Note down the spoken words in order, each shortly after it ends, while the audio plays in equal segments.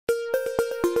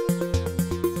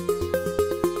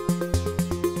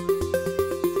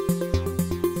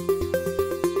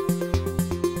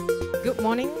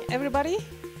morning, everybody.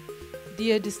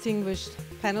 Dear distinguished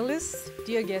panelists,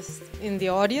 dear guests in the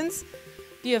audience,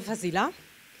 dear Fasila.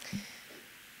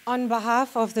 On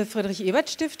behalf of the Friedrich Ebert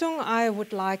Stiftung, I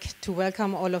would like to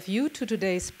welcome all of you to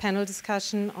today's panel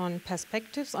discussion on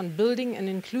perspectives on building an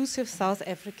inclusive South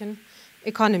African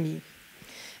economy.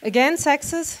 Again,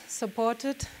 Saxes,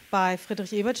 supported by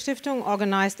Friedrich Ebert Stiftung,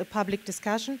 organized a public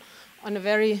discussion on a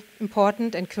very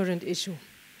important and current issue.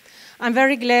 I'm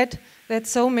very glad that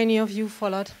so many of you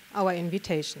followed our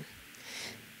invitation.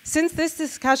 Since this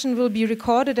discussion will be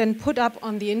recorded and put up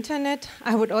on the internet,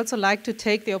 I would also like to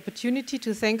take the opportunity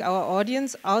to thank our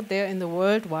audience out there in the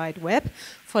World Wide Web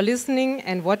for listening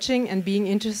and watching and being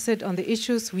interested on the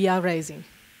issues we are raising.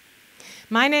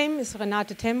 My name is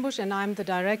Renate Tenbusch and I'm the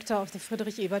director of the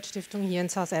Friedrich Ebert Stiftung here in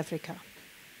South Africa.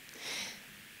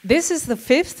 This is the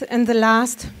fifth and the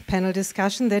last panel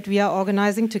discussion that we are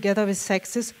organizing together with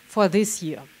Saxes for this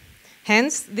year.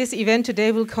 Hence, this event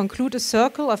today will conclude a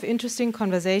circle of interesting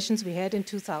conversations we had in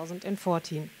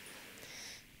 2014.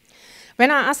 When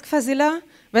I asked Fasila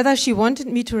whether she wanted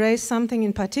me to raise something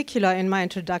in particular in my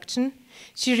introduction,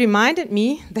 she reminded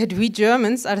me that we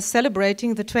Germans are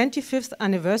celebrating the 25th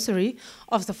anniversary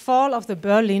of the fall of the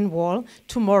Berlin Wall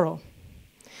tomorrow.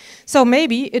 So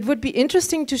maybe it would be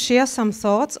interesting to share some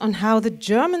thoughts on how the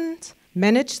Germans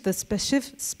managed the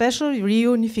special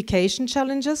reunification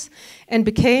challenges and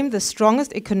became the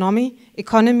strongest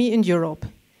economy in Europe.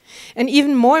 And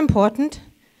even more important,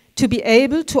 to be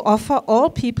able to offer all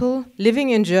people living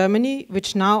in Germany,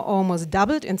 which now almost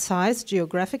doubled in size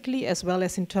geographically as well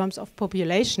as in terms of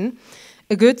population,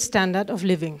 a good standard of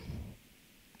living.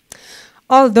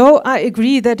 Although I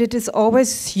agree that it is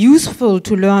always useful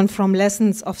to learn from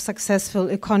lessons of successful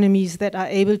economies that are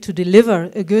able to deliver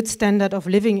a good standard of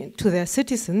living to their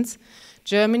citizens,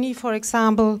 Germany, for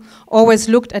example, always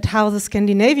looked at how the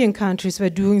Scandinavian countries were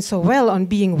doing so well on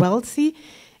being wealthy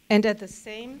and at the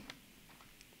same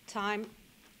time,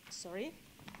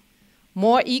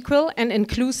 more equal and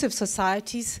inclusive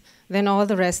societies than all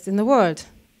the rest in the world.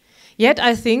 Yet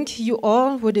I think you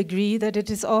all would agree that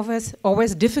it is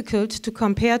always difficult to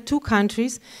compare two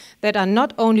countries that are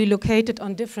not only located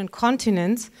on different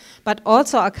continents, but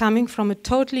also are coming from a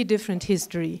totally different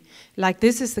history, like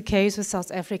this is the case with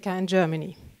South Africa and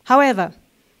Germany. However,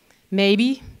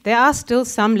 maybe there are still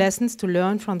some lessons to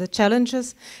learn from the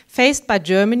challenges faced by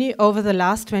Germany over the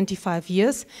last 25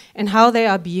 years and how they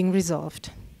are being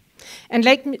resolved. And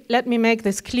let me make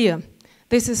this clear,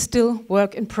 this is still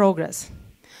work in progress.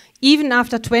 Even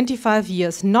after 25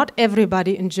 years, not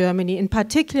everybody in Germany, in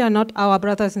particular not our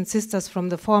brothers and sisters from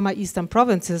the former eastern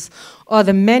provinces or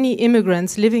the many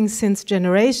immigrants living since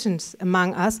generations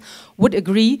among us, would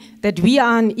agree that we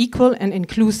are an equal and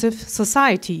inclusive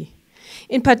society.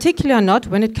 In particular not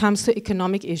when it comes to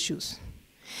economic issues.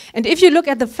 And if you look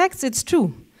at the facts, it's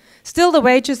true. Still the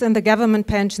wages and the government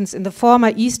pensions in the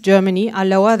former East Germany are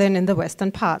lower than in the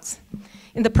western parts,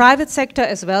 in the private sector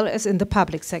as well as in the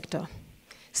public sector.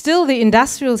 Still, the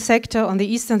industrial sector on the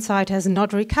eastern side has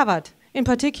not recovered. In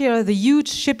particular, the huge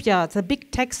shipyards, the big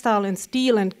textile and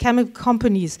steel and chemical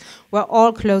companies were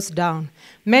all closed down.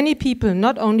 Many people,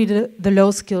 not only the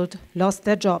low-skilled, lost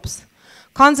their jobs.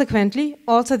 Consequently,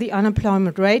 also the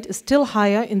unemployment rate is still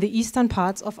higher in the eastern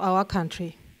parts of our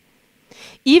country.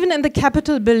 Even in the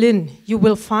capital Berlin, you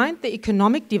will find the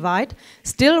economic divide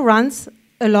still runs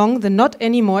along the not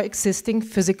anymore existing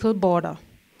physical border.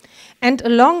 And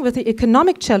along with the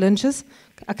economic challenges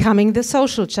are coming the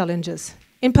social challenges.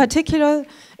 In particular,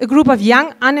 a group of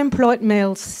young unemployed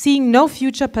males seeing no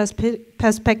future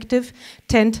perspective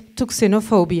tend to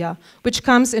xenophobia, which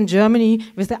comes in Germany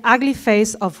with the ugly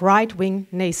face of right-wing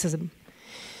nazism.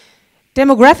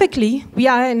 Demographically, we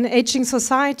are an aging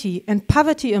society and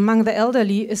poverty among the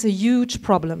elderly is a huge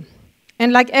problem.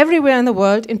 And like everywhere in the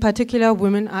world, in particular,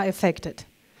 women are affected.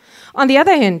 On the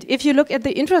other hand, if you look at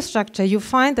the infrastructure, you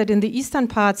find that in the eastern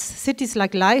parts, cities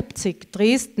like Leipzig,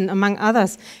 Dresden, among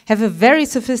others, have a very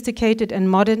sophisticated and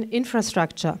modern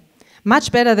infrastructure,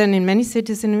 much better than in many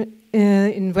cities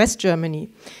in West Germany,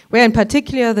 where in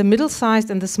particular the middle-sized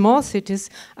and the small cities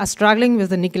are struggling with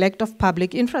the neglect of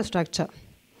public infrastructure.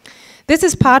 This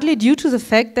is partly due to the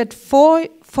fact that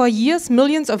for years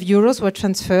millions of euros were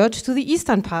transferred to the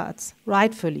eastern parts,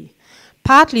 rightfully.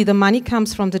 Partly the money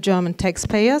comes from the German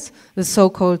taxpayers, the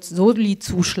so-called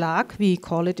Soli-Zuschlag, we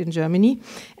call it in Germany,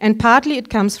 and partly it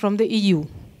comes from the EU.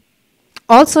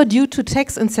 Also due to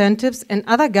tax incentives and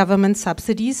other government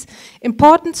subsidies,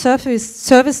 important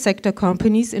service sector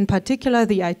companies, in particular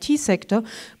the IT sector,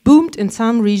 boomed in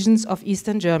some regions of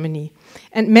eastern Germany,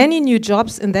 and many new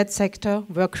jobs in that sector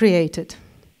were created.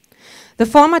 The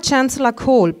former Chancellor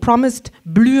Kohl promised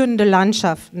blühende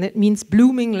Landschaften, that means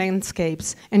blooming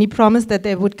landscapes, and he promised that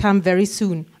they would come very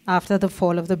soon after the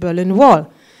fall of the Berlin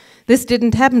Wall. This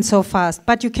didn't happen so fast,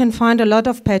 but you can find a lot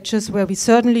of patches where we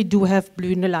certainly do have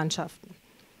blühende Landschaften.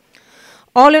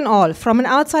 All in all, from an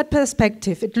outside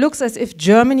perspective, it looks as if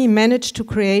Germany managed to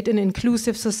create an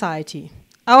inclusive society.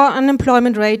 Our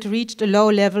unemployment rate reached a low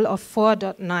level of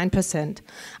 4.9%.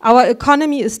 Our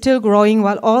economy is still growing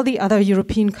while all the other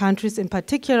European countries, in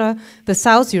particular the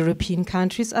South European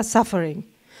countries, are suffering.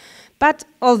 But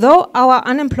although our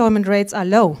unemployment rates are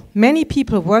low, many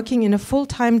people working in a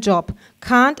full-time job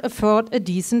can't afford a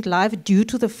decent life due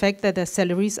to the fact that their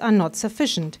salaries are not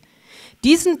sufficient.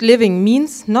 Decent living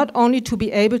means not only to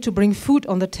be able to bring food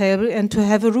on the table and to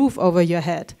have a roof over your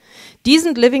head.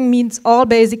 Decent living means all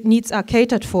basic needs are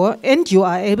catered for and you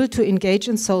are able to engage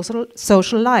in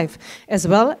social life, as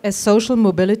well as social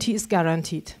mobility is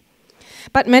guaranteed.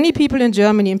 But many people in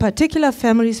Germany, in particular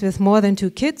families with more than 2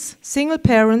 kids, single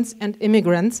parents and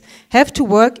immigrants, have to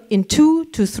work in 2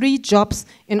 to 3 jobs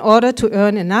in order to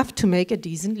earn enough to make a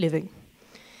decent living.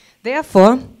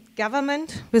 Therefore,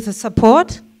 government, with the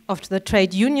support of the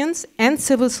trade unions and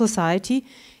civil society,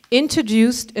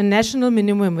 introduced a national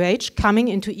minimum wage coming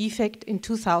into effect in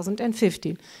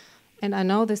 2015. And I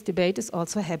know this debate is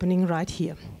also happening right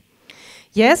here.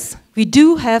 Yes, we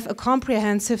do have a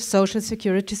comprehensive social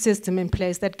security system in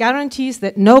place that guarantees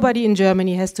that nobody in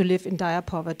Germany has to live in dire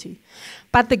poverty.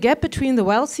 But the gap between the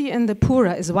wealthy and the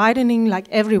poorer is widening like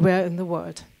everywhere in the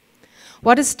world.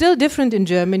 What is still different in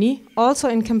Germany, also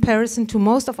in comparison to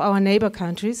most of our neighbor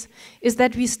countries, is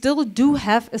that we still do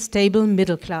have a stable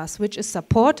middle class, which is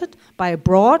supported by a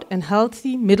broad and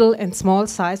healthy middle and small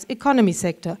size economy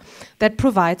sector that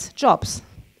provides jobs.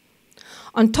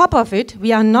 On top of it,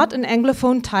 we are not an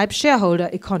Anglophone type shareholder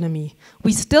economy.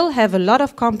 We still have a lot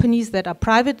of companies that are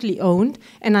privately owned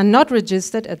and are not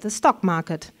registered at the stock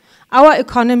market. Our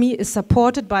economy is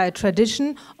supported by a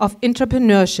tradition of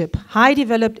entrepreneurship, high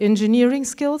developed engineering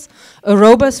skills, a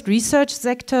robust research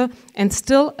sector, and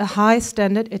still a high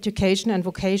standard education and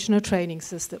vocational training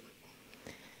system.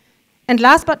 And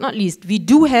last but not least, we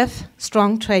do have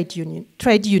strong trade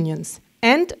unions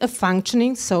and a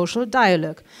functioning social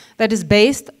dialogue that is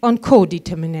based on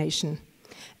co-determination,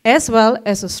 as well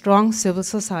as a strong civil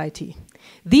society.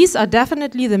 These are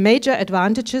definitely the major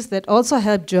advantages that also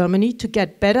help Germany to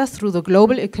get better through the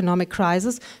global economic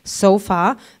crisis so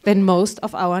far than most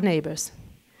of our neighbors.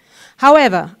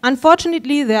 However,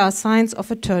 unfortunately, there are signs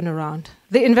of a turnaround.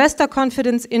 The investor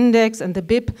confidence index and the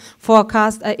BIP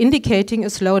forecast are indicating a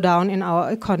slowdown in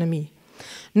our economy,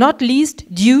 not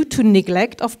least due to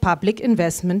neglect of public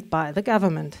investment by the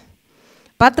government.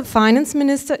 But the finance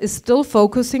minister is still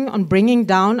focusing on bringing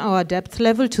down our debt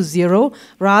level to 0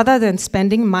 rather than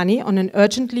spending money on an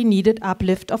urgently needed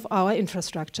uplift of our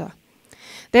infrastructure.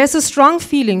 There's a strong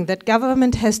feeling that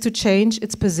government has to change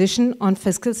its position on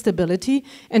fiscal stability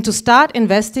and to start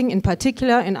investing in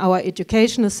particular in our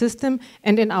educational system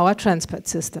and in our transport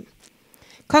system.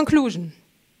 Conclusion.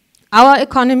 Our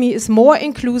economy is more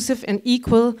inclusive and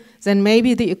equal than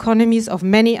maybe the economies of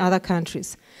many other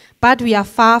countries. But we are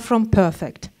far from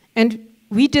perfect. And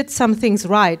we did some things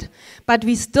right, but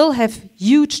we still have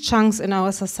huge chunks in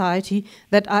our society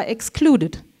that are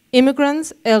excluded.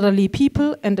 Immigrants, elderly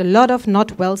people, and a lot of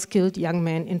not well-skilled young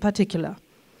men in particular.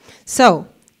 So,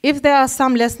 if there are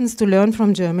some lessons to learn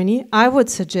from Germany, I would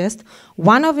suggest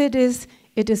one of it is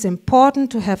important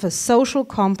to have a social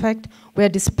compact where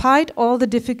despite all the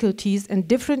difficulties and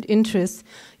different interests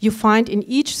you find in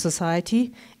each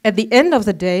society, at the end of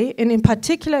the day, and in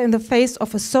particular in the face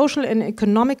of a social and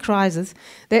economic crisis,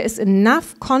 there is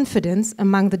enough confidence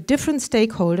among the different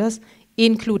stakeholders,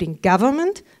 including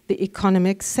government, the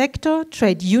economic sector,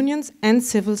 trade unions, and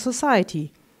civil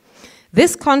society.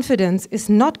 This confidence is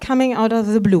not coming out of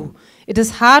the blue. It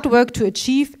is hard work to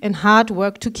achieve and hard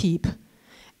work to keep.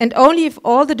 And only if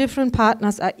all the different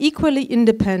partners are equally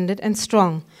independent and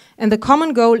strong, and the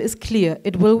common goal is clear,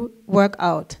 it will work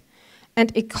out.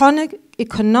 And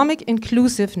economic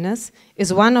inclusiveness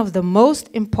is one of the most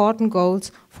important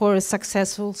goals for a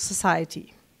successful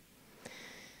society.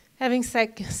 Having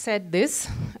said this,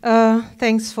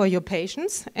 thanks for your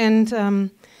patience, and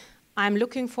I'm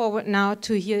looking forward now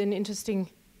to hear an interesting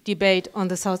debate on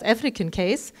the South African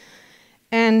case.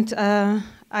 And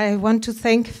I want to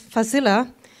thank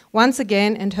Fasila once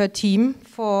again and her team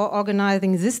for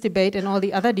organizing this debate and all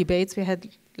the other debates we had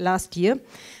last year.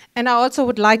 And I also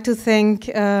would like to thank,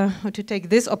 to take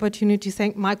this opportunity to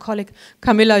thank my colleague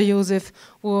Camilla Joseph,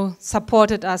 who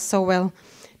supported us so well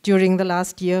during the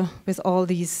last year with all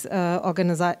these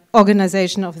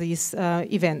organization of these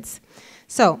events.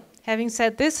 So, having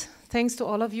said this, thanks to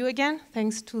all of you again.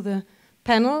 Thanks to the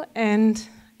panel. And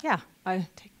yeah, please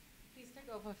take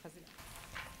over, Fazila.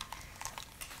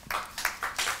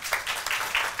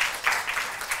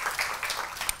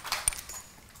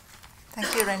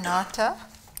 Thank you, Renate.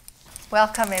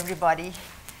 Welcome, everybody.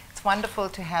 It's wonderful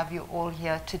to have you all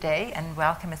here today, and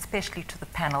welcome especially to the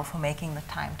panel for making the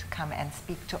time to come and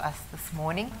speak to us this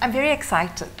morning. I'm very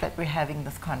excited that we're having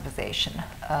this conversation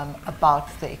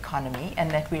about the economy,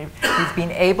 and that we've been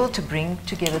able to bring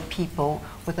together people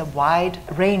with a wide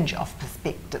range of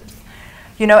perspectives.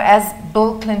 You know, as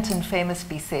Bill Clinton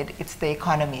famously said, it's the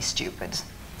economy, stupid.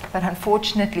 But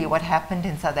unfortunately, what happened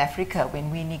in South Africa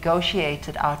when we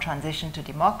negotiated our transition to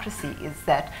democracy is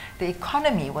that the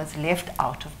economy was left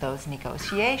out of those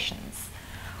negotiations.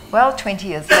 Well, 20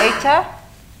 years later,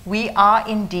 we are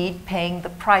indeed paying the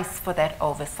price for that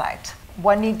oversight.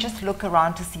 One need just look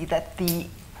around to see that the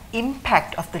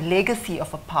impact of the legacy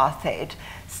of apartheid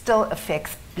still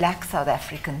affects Black South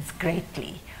Africans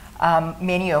greatly,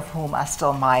 many of whom are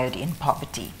still mired in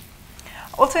poverty.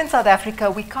 Also in South Africa,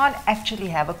 we can't actually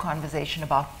have a conversation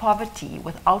about poverty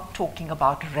without talking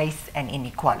about race and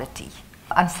inequality.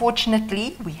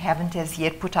 Unfortunately, we haven't as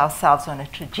yet put ourselves on a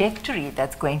trajectory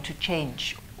that's going to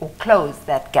change or close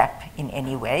that gap in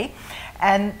any way.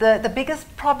 And the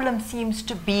biggest problem seems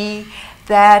to be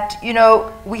that, you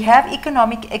know, we have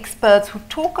economic experts who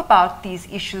talk about these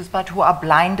issues but who are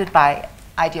blinded by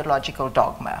ideological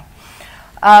dogma.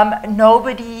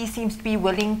 Nobody seems to be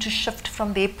willing to shift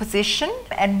from their position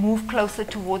and move closer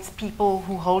towards people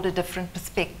who hold a different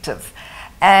perspective.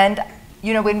 And,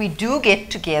 you know, when we do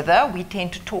get together, we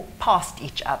tend to talk past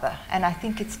each other. And I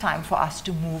think it's time for us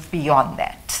to move beyond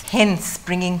that. Hence,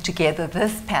 bringing together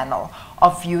this panel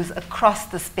of views across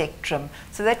the spectrum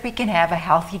so that we can have a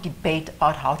healthy debate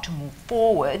about how to move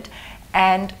forward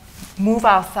and move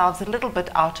ourselves a little bit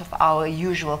out of our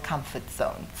usual comfort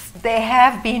zones. There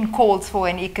have been calls for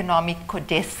an economic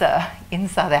codessa in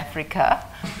South Africa.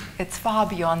 It's far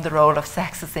beyond the role of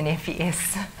Saxis and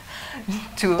FES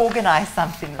to organize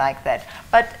something like that.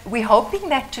 But we're hoping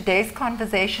that today's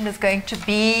conversation is going to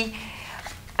be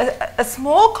a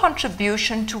small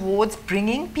contribution towards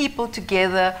bringing people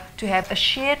together to have a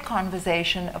shared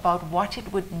conversation about what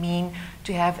it would mean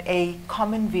to have a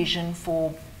common vision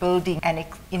for building an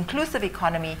inclusive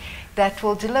economy that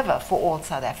will deliver for all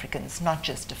South Africans, not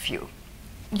just a few.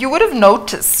 You would have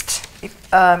noticed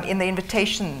in the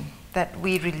invitation that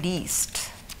we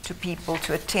released to people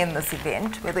to attend this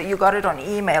event, whether you got it on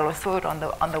email or saw it on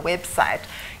the website,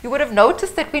 you would have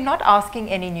noticed that we're not asking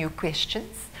any new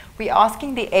questions. We're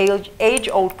asking the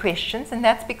age-old questions, and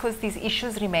that's because these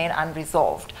issues remain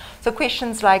unresolved. So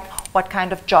questions like, what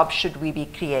kind of jobs should we be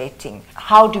creating?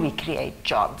 How do we create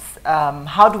jobs?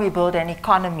 How do we build an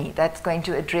economy that's going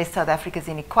to address South Africa's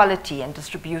inequality and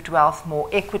distribute wealth more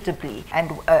equitably?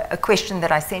 And a question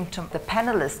that I sent to the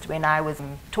panelists when I was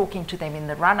talking to them in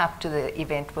the run-up to the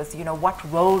event was, you know, what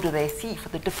role do they see for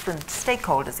the different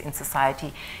stakeholders in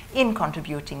society in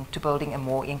contributing to building a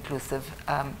more inclusive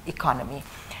economy?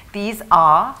 These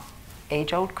are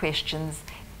age-old questions.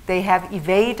 They have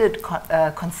evaded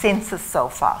consensus so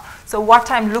far. So what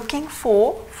I'm looking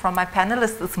for from my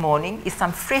panelists this morning is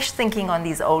some fresh thinking on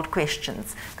these old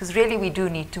questions, because really we do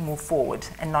need to move forward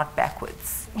and not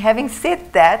backwards. Having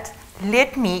said that,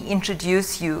 let me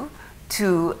introduce you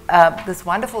to this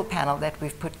wonderful panel that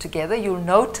we've put together. You'll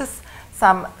notice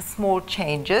some small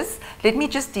changes. Let me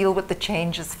just deal with the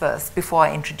changes first before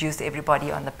I introduce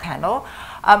everybody on the panel.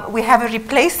 We have a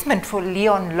replacement for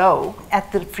Leon Louw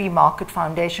at the Free Market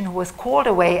Foundation, who was called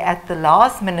away at the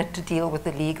last minute to deal with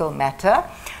a legal matter.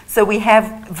 So we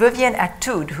have Vivian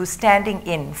Atud, who's standing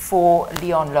in for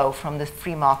Leon Louw from the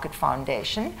Free Market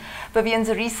Foundation. Vivian's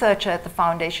a researcher at the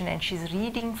foundation, and she's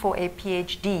reading for a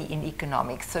PhD in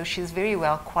economics, so she's very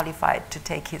well qualified to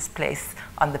take his place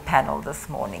on the panel this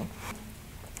morning.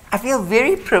 I feel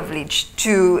very privileged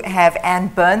to have Anne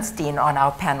Bernstein on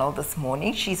our panel this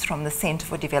morning. She's from the Center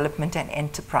for Development and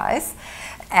Enterprise.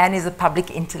 Anne is a public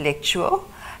intellectual.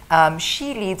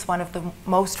 She leads one of the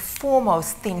most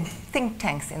foremost think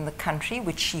tanks in the country,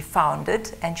 which she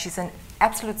founded, and she's an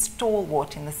absolute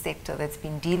stalwart in the sector that's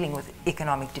been dealing with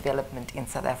economic development in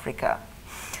South Africa.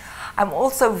 I'm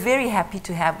also very happy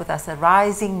to have with us a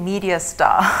rising media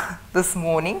star this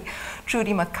morning,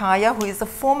 Trudi Makhaya, who is a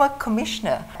former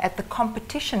commissioner at the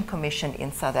Competition Commission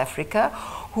in South Africa,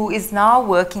 who is now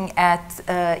working at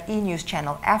E-News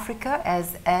Channel Africa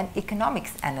as an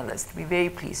economics analyst. We're very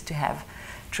pleased to have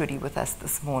Trudi with us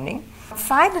this morning.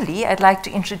 Finally, I'd like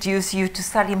to introduce you to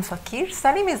Saliem Fakir.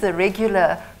 Saliem is a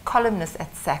regular columnist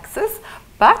at Saxis,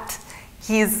 but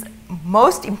his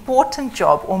most important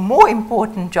job, or more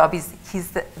important job, is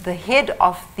he's the head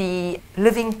of the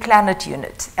Living Planet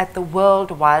Unit at the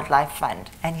World Wildlife Fund.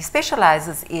 And he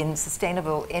specializes in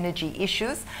sustainable energy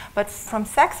issues. But from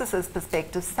Saxis's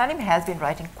perspective, Saliem has been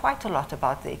writing quite a lot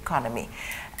about the economy.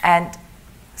 And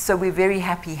so we're very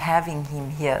happy having him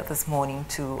here this morning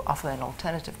to offer an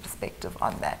alternative perspective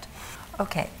on that.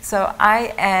 Okay, so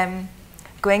I am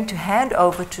going to hand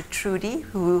over to Trudi,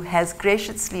 who has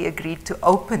graciously agreed to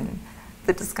open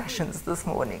the discussions this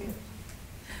morning.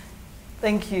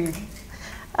 Thank you.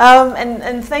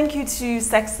 And thank you to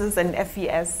Saxis and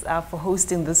FES for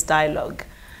hosting this dialogue.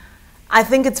 I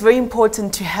think it's very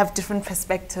important to have different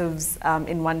perspectives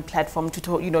in one platform, to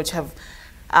talk, to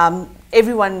have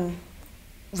everyone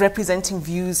representing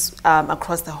views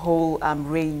across the whole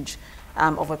range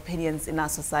of opinions in our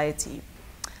society.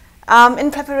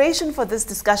 In preparation for this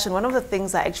discussion, one of the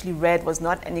things I actually read was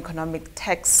not an economic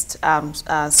text,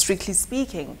 strictly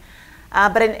speaking,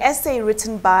 but an essay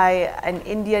written by an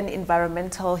Indian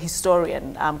environmental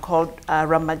historian called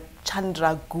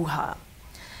Ramachandra Guha.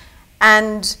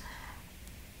 And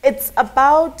it's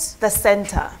about the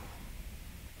center,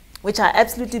 which I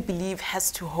absolutely believe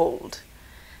has to hold.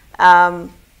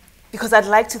 Because I'd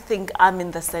like to think I'm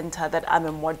in the center, that I'm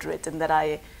a moderate, and that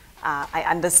I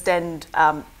understand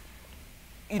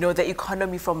the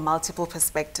economy from multiple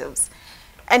perspectives.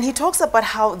 And he talks about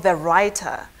how the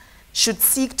writer should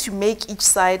seek to make each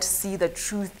side see the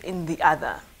truth in the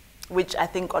other, which I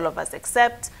think all of us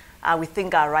accept. We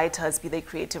think our writers, be they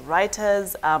creative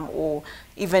writers or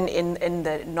even in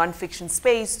the nonfiction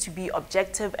space, to be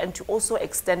objective and to also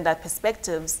extend their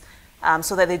perspectives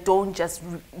so that they don't just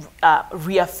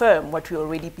reaffirm what we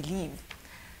already believe.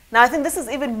 Now, I think this is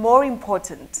even more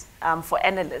important for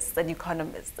analysts and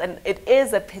economists, and it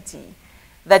is a pity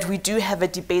that we do have a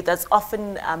debate that's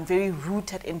often very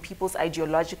rooted in people's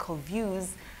ideological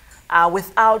views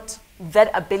without that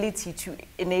ability to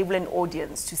enable an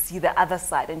audience to see the other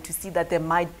side and to see that there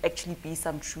might actually be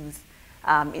some truth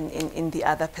in the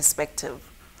other perspective.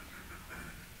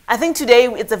 I think today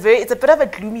it's a bit of a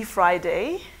gloomy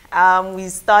Friday. We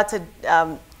started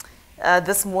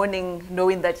this morning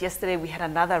knowing that yesterday we had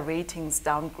another ratings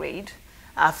downgrade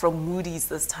from Moody's,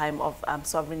 this time, of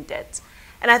sovereign debt.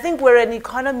 And I think we're an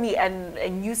economy and a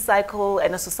news cycle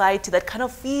and a society that kind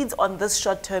of feeds on this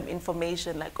short-term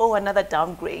information, like, oh, another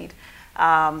downgrade,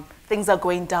 things are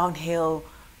going downhill,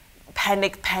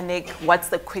 panic, what's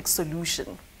the quick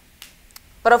solution?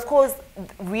 But of course,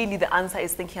 really the answer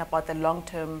is thinking about the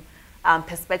long-term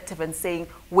perspective and saying,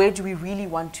 where do we really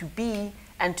want to be,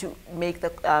 and to make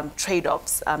the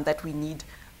trade-offs that we need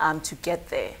to get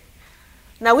there.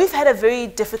 Now, we've had a very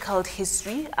difficult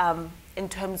history in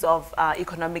terms of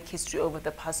economic history over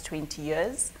the past 20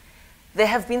 years. There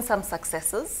have been some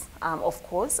successes, of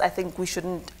course. I think we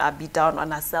shouldn't be down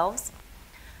on ourselves.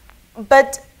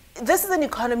 But this is an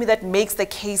economy that makes the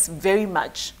case very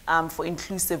much for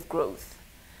inclusive growth.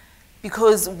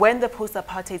 Because when the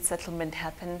post-apartheid settlement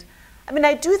happened, I mean,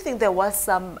 I do think there was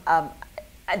some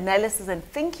analysis and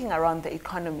thinking around the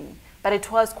economy, but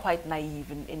it was quite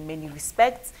naive in many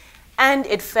respects. And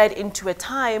it fed into a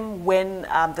time when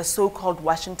the so-called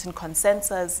Washington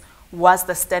Consensus was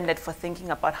the standard for thinking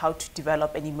about how to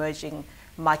develop an emerging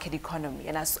market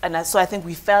economy. So I think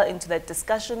we fell into that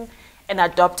discussion and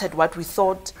adopted what we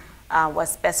thought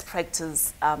was best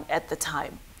practice at the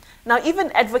time. Now,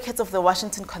 even advocates of the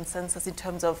Washington Consensus in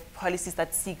terms of policies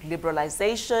that seek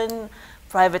liberalization,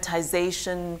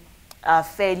 privatization,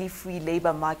 fairly free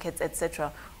labor markets,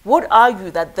 etc., would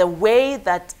argue that the way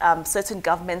that certain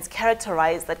governments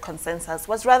characterized that consensus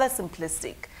was rather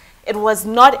simplistic. It was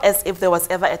not as if there was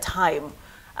ever a time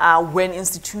when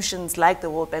institutions like the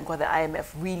World Bank or the IMF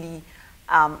really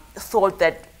thought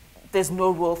that there's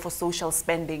no role for social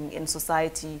spending in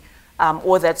society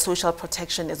or that social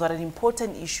protection is not an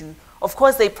important issue. Of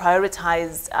course, they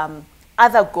prioritized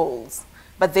other goals,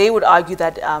 but they would argue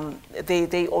that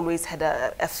they always had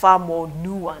a far more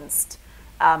nuanced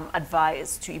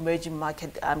advice to emerging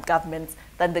market governments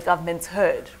than the governments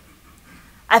heard.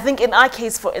 I think in our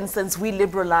case, for instance, we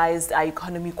liberalized our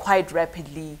economy quite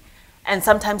rapidly, and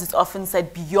sometimes it's often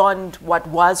said beyond what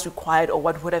was required or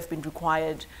what would have been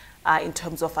required in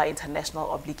terms of our international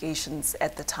obligations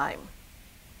at the time.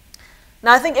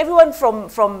 Now, I think everyone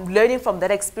from learning from that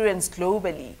experience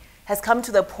globally has come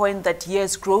to the point that,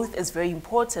 yes, growth is very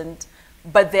important,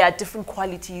 but there are different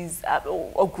qualities,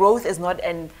 or growth is not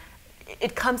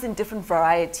it comes in different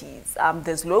varieties.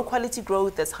 There's low quality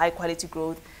growth, there's high quality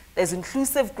growth, there's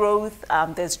inclusive growth,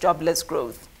 there's jobless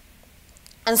growth.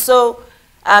 And so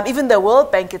even the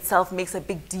World Bank itself makes a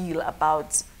big deal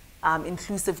about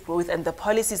inclusive growth and the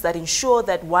policies that ensure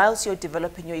that whilst you're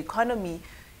developing your economy,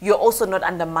 you're also not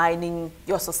undermining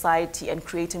your society and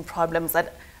creating problems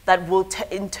that will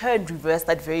in turn reverse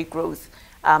that very growth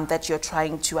that you're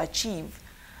trying to achieve.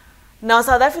 Now,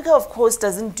 South Africa, of course,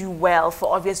 doesn't do well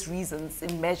for obvious reasons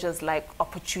in measures like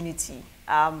opportunity.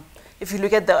 If you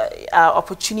look at the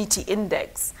opportunity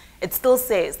index, it still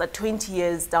says that 20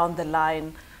 years down the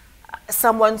line,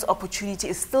 someone's opportunity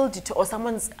is still, or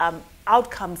someone's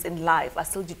outcomes in life are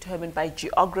still determined by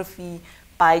geography,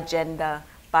 by gender,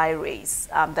 by race.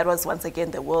 That was once again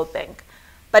the World Bank.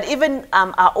 But even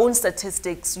our own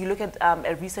statistics, you look at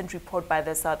a recent report by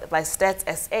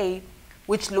Stats SA,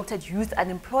 which looked at youth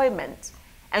unemployment.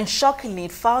 And shockingly,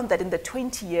 it found that in the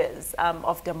 20 years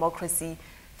of democracy,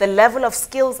 the level of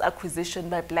skills acquisition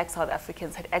by Black South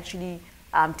Africans had actually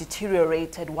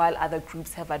deteriorated while other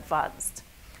groups have advanced.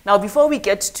 Now, before we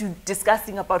get to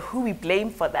discussing about who we blame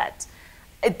for that,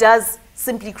 it does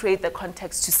simply create the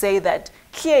context to say that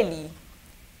clearly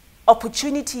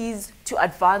opportunities to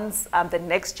advance the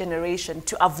next generation,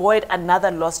 to avoid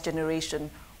another lost generation,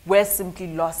 were simply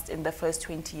lost in the first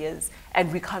 20 years,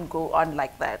 and we can't go on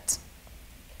like that.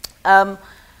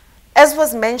 As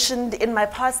was mentioned, in my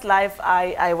past life,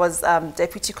 I was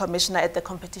Deputy Commissioner at the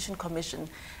Competition Commission.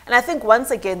 And I think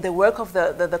once again, the work of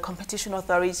the competition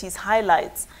authorities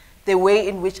highlights the way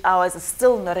in which ours is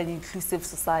still not an inclusive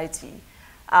society.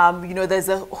 You know, there's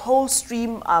a whole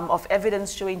stream of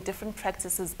evidence showing different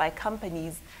practices by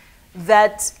companies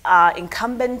that are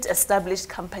incumbent, established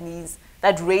companies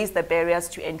that raise the barriers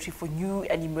to entry for new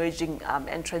and emerging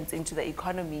entrants into the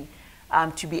economy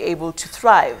to be able to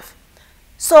thrive.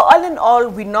 So all in all,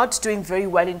 we're not doing very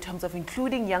well in terms of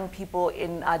including young people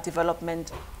in our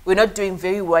development. We're not doing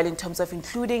very well in terms of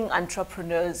including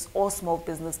entrepreneurs or small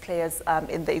business players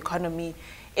in the economy.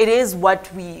 It is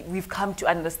what we've come to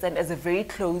understand as a very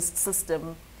closed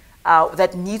system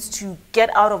that needs to get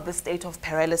out of the state of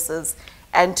paralysis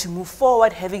and to move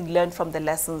forward, having learned from the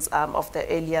lessons of the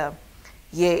earlier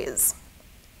years.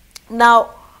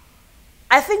 Now,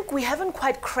 I think we haven't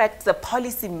quite cracked the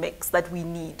policy mix that we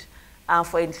need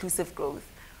for inclusive growth.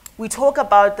 We talk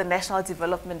about the National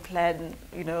Development Plan,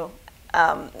 you know,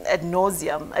 ad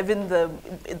nauseum. Even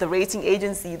the rating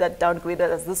agency that downgraded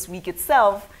us this week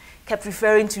itself kept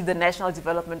referring to the National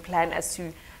Development Plan as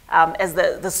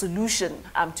the solution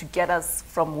to get us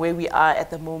from where we are at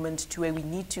the moment to where we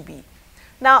need to be.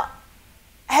 Now,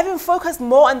 having focused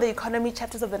more on the economy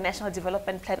chapters of the National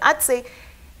Development Plan, I'd say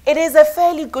it is a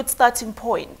fairly good starting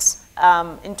point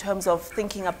in terms of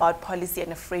thinking about policy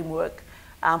and a framework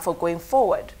for going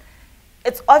forward.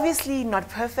 It's obviously not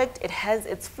perfect, it has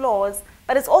its flaws,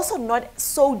 but it's also not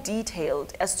so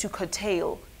detailed as to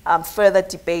curtail further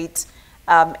debate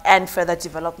and further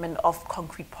development of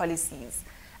concrete policies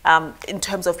in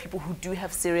terms of people who do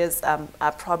have serious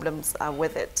problems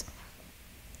with it.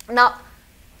 Now,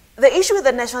 the issue with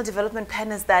the National Development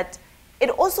Plan is that it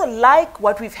also, like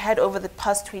what we've had over the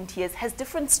past 20 years, has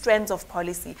different strands of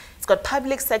policy. It's got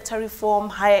public sector reform,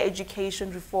 higher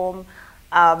education reform,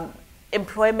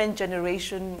 employment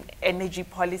generation, energy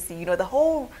policy, you know, the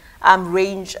whole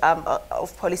range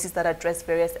of policies that address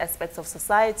various aspects of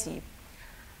society.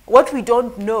 What we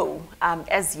don't know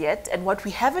as yet, and what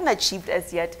we haven't achieved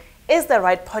as yet, is the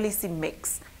right policy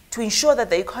mix to ensure that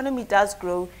the economy does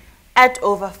grow at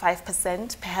over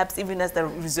 5%, perhaps even as the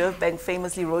Reserve Bank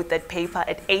famously wrote that paper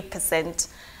at 8%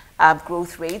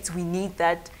 growth rates. We need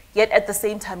that, yet at the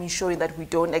same time ensuring that we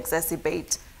don't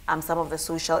exacerbate some of the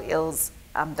social ills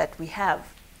that we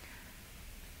have.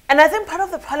 And I think part of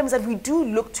the problem is that we do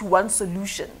look to one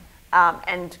solution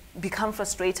and become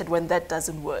frustrated when that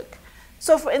doesn't work.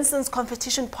 So for instance,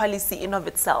 competition policy in of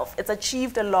itself, it's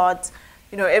achieved a lot.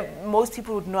 You know, most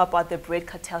people would know about the bread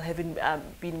cartel having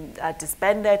been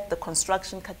disbanded, the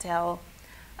construction cartel.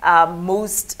 A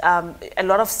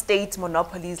lot of state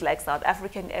monopolies like South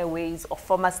African Airways or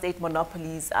former state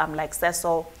monopolies like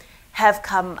Sasol have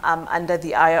come under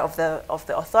the eye of the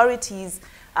authorities.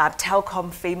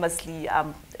 Telkom famously,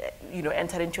 you know,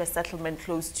 entered into a settlement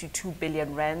close to 2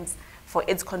 billion rands for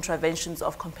its contraventions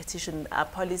of competition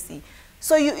policy.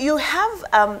 So you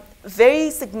have very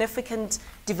significant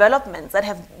developments that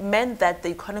have meant that the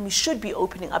economy should be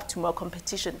opening up to more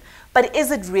competition. But is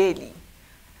it really?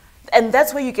 And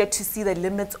that's where you get to see the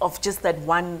limits of just that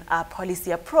one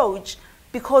policy approach,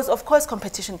 because of course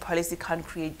competition policy can't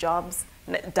create jobs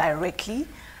directly.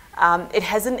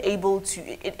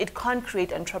 It can't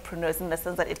create entrepreneurs in the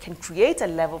sense that it can create a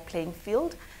level playing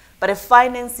field, but if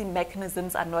financing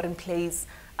mechanisms are not in place,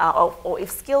 or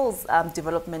if skills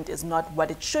development is not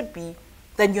what it should be,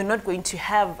 then you're not going to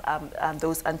have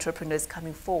those entrepreneurs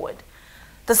coming forward.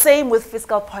 The same with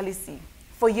fiscal policy.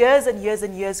 For years and years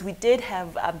and years, we did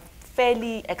have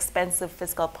fairly expensive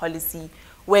fiscal policy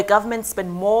where government spent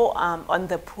more on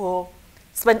the poor,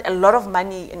 spent a lot of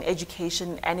money in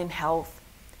education and in health,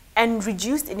 and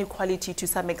reduced inequality to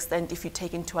some extent if you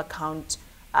take into account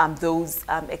those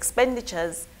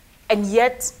expenditures. And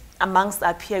yet, amongst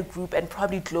our peer group and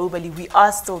probably globally, we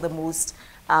are still the most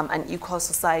unequal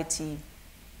society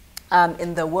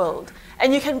in the world.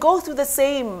 And you can go through the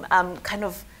same kind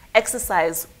of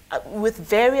exercise with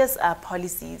various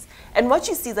policies. And what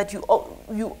you see is that you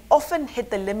often hit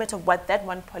the limit of what that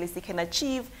one policy can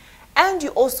achieve, and you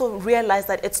also realize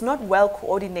that it's not well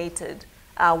coordinated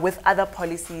with other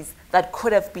policies that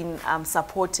could have been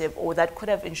supportive or that could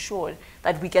have ensured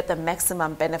that we get the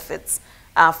maximum benefits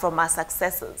from our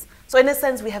successes. So in a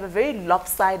sense, we have a very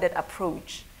lopsided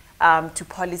approach to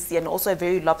policy, and also a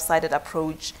very lopsided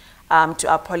approach to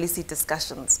our policy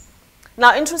discussions.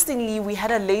 Now, interestingly, we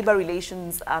had a labor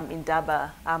relations in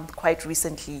Daba quite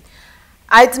recently.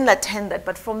 I didn't attend that,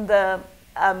 but from the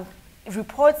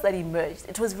reports that emerged,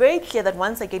 it was very clear that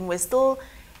once again, we're still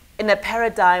in a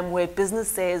paradigm where business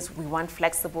says we want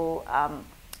flexible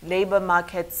labor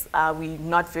markets. We're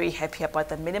not very happy about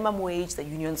the minimum wage. The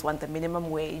unions want the minimum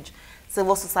wage.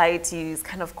 Civil society is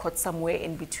kind of caught somewhere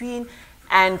in between,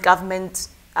 and government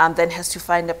then has to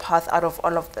find a path out of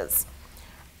all of this.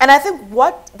 And I think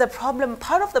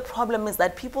part of the problem is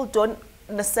that people don't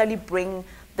necessarily bring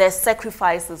their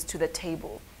sacrifices to the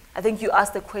table. I think you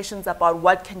asked the questions about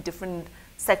what can different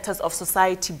sectors of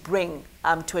society bring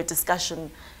to a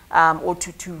discussion or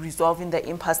to resolving the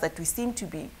impasse that we seem to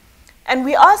be. And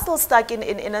we are still stuck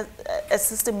in a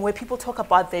system where people talk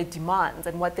about their demands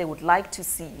and what they would like to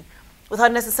see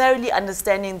without necessarily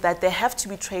understanding that there have to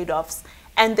be trade-offs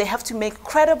and they have to make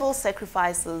credible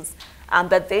sacrifices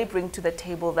that they bring to the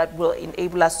table that will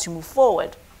enable us to move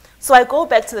forward. So I go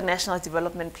back to the National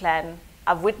Development Plan.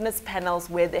 I've witnessed panels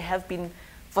where there have been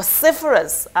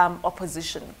vociferous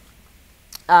opposition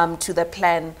to the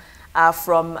plan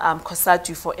from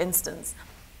COSATU, for instance.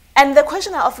 And the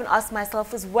question I often ask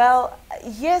myself is, well,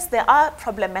 yes, there are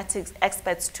problematic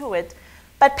aspects to it,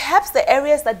 but perhaps the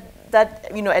areas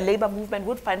that a labor movement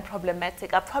would find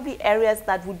problematic are probably areas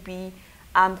that would be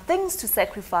things to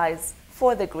sacrifice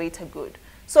for the greater good.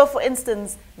 So, for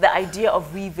instance, the idea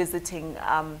of revisiting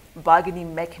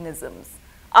bargaining mechanisms.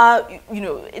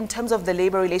 In terms of the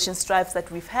labor relations strife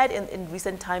that we've had in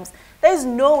recent times, there is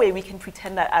no way we can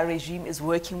pretend that our regime is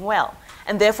working well.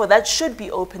 And therefore, that should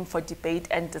be open for debate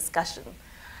and discussion.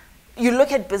 You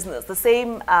look at business, the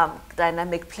same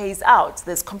dynamic plays out.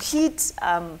 There's complete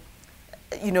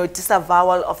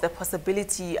disavowal of the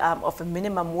possibility of a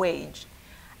minimum wage.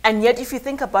 And yet, if you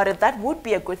think about it, that would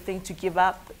be a good thing to give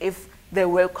up if there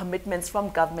were commitments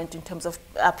from government in terms of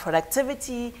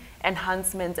productivity,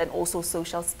 enhancement, and also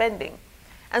social spending.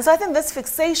 And so I think this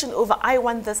fixation over I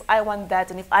want this, I want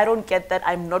that, and if I don't get that,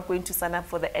 I'm not going to sign up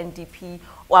for the NDP,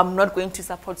 or I'm not going to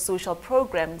support social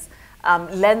programs,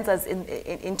 lands us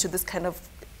into this kind of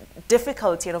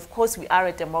difficulty. And of course, we are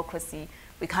a democracy.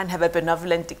 We can't have a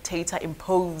benevolent dictator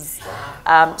impose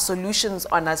solutions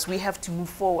on us. We have to move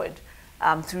forward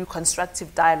through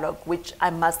constructive dialogue, which I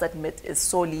must admit is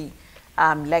sorely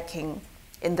lacking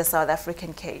in the South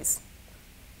African case.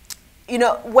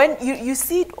 When you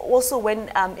see it also when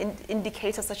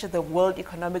indicators such as the World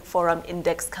Economic Forum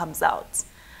Index comes out,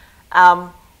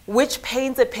 which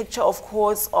paints a picture, of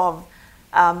course, of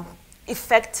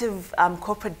effective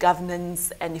corporate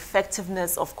governance and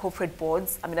effectiveness of corporate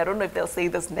boards. I mean, I don't know if they'll say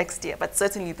this next year, but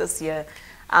certainly this year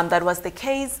that was the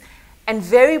case. And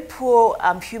very poor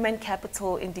human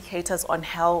capital indicators on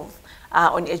health,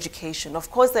 on education.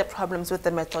 Of course, there are problems with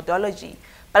the methodology,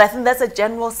 but I think that's a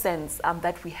general sense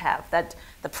that we have, that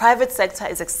the private sector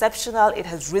is exceptional. It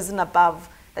has risen above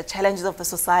the challenges of the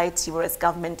society, whereas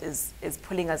government is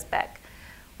pulling us back,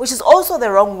 which is also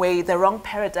the wrong way, the wrong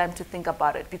paradigm to think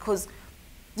about it, because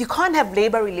you can't have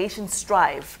labor relations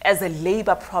strife as a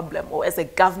labor problem or as a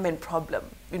government problem.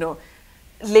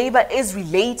 Labor is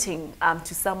relating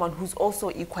to someone who's also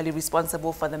equally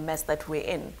responsible for the mess that we're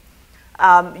in.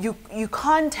 You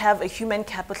can't have a human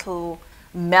capital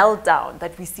meltdown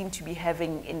that we seem to be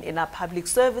having in our public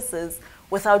services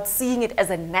without seeing it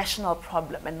as a national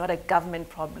problem and not a government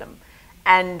problem.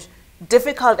 And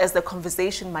difficult as the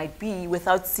conversation might be,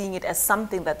 without seeing it as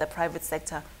something that the private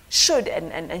sector should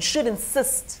and should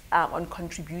insist on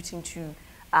contributing to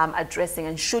addressing,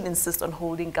 and should insist on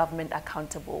holding government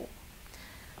accountable.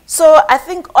 So I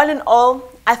think all in all,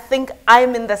 I think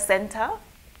I'm in the center.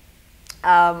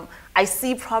 I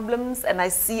see problems and I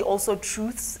see also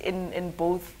truths in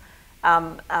both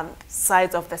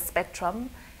sides of the spectrum.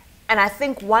 And I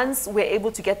think once we're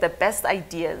able to get the best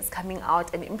ideas coming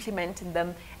out and implementing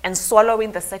them and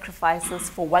swallowing the sacrifices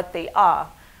for what they are,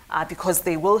 because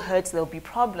they will hurt, there'll be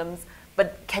problems,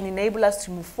 but can enable us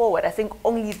to move forward, I think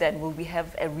only then will we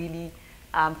have a really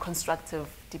constructive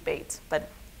debate. But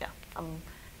yeah, I'm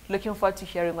looking forward to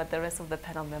hearing what the rest of the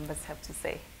panel members have to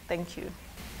say. Thank you.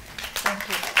 Thank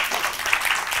you.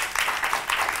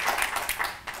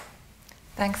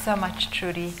 Thanks so much,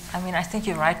 Trudi. I mean, I think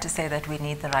you're right to say that we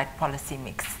need the right policy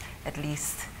mix, at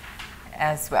least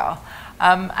as well.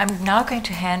 I'm now going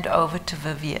to hand over to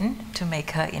Vivian to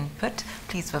make her input.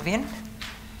 Please, Vivian.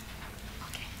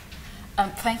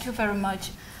 Okay. Thank you very much.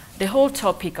 The whole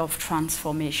topic of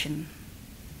transformation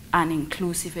and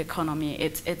inclusive economy,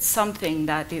 it's something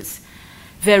that is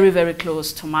very, very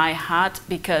close to my heart,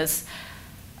 because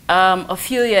a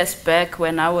few years back,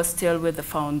 when I was still with the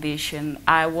foundation,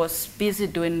 I was busy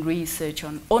doing research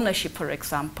on ownership, for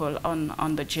example,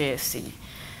 on the JSE.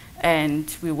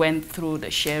 And we went through the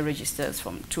share registers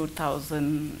from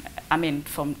 2000,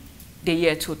 from the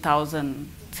year 2000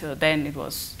 till then it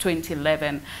was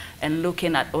 2011, and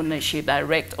looking at ownership,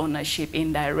 direct ownership,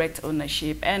 indirect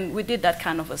ownership. And we did that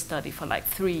kind of a study for like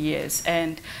 3 years.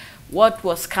 And what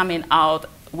was coming out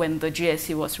when the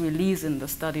JSE was releasing the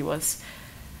study was,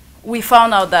 we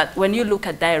found out that when you look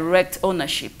at direct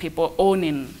ownership, people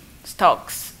owning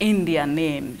stocks in their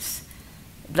names,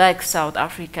 Black South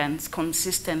Africans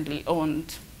consistently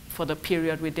owned, for the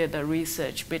period we did the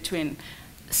research, between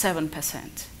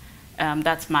 7%.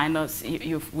 That's minus,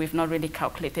 we've not really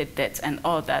calculated debts and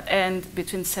all that, and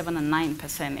between 7 and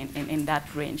 9% in that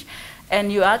range.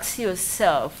 And you ask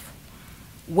yourself,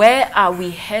 where are we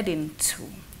heading to?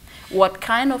 What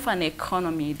kind of an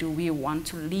economy do we want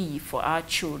to leave for our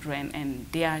children and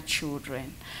their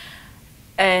children?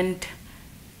 And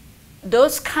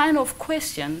those kind of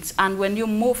questions, and when you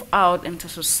move out into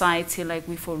society, like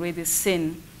we've already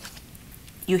seen,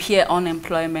 you hear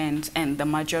unemployment and the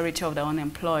majority of the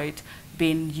unemployed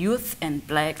being youth and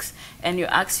blacks, and you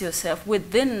ask yourself,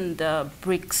 within the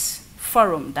BRICS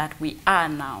forum that we are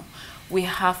now, we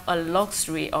have a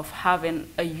luxury of having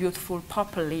a youthful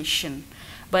population.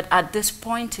 But at this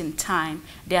point in time,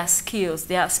 their skills,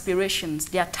 their aspirations,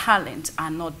 their talents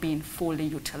are not being fully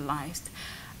utilized.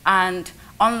 And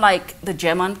unlike the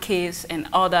German case and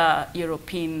other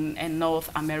European and North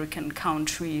American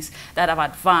countries that have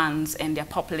advanced and their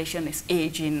population is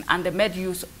aging, and they made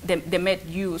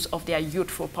use of their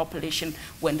youthful population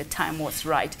when the time was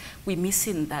right, we're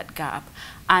missing that gap.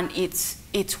 And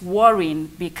it's worrying,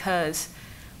 because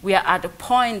we are at a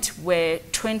point where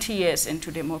 20 years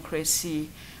into democracy,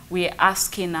 we're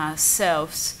asking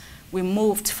ourselves, we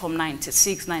moved from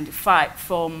 96, 95,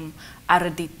 from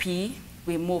RDP,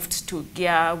 we moved to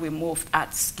GIA, we moved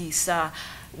at SCISA,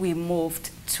 we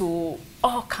moved to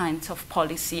all kinds of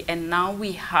policy, and now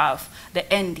we have the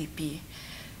NDP.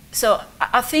 So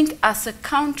I think as a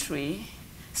country,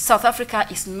 South Africa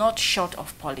is not short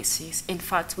of policies. In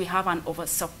fact, we have an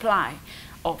oversupply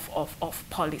of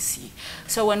policy.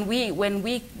 So when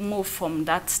we move from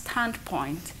that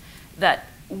standpoint, that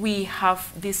we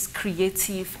have these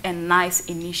creative and nice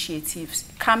initiatives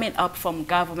coming up from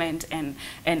government and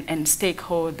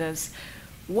stakeholders,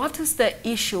 what is the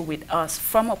issue with us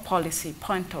from a policy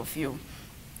point of view?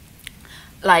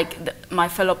 Like my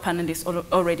fellow panelists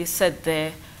already said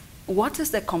there, what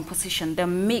is the composition, the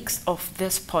mix of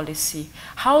this policy?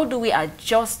 How do we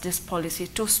adjust this policy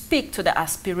to speak to the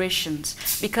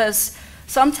aspirations? Because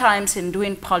sometimes in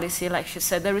doing policy, like she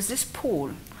said, there is this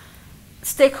pool.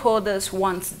 Stakeholders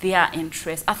want their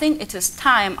interest. I think it is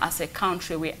time as a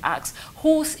country we ask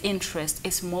whose interest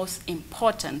is most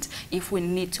important if we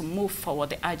need to move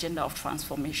forward the agenda of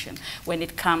transformation when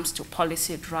it comes to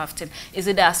policy drafting. Is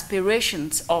it the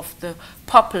aspirations of the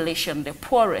population, the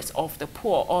poorest of the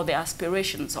poor, or the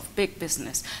aspirations of big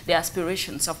business, the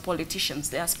aspirations of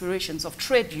politicians, the aspirations of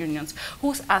trade unions,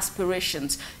 whose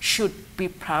aspirations should be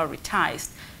prioritized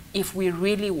if we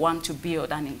really want to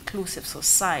build an inclusive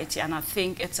society? And I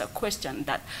think it's a question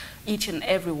that each and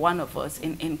every one of us,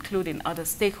 including other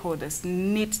stakeholders,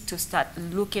 need to start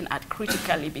looking at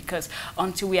critically, because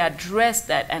until we address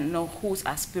that and know whose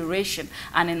aspiration,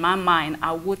 and in my mind,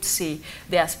 I would say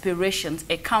the aspirations,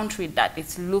 a country that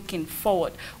is looking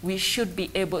forward, we should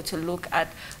be able to look at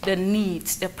the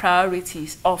needs, the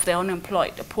priorities of the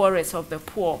unemployed, the poorest of the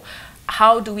poor.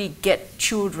 How do we get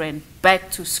children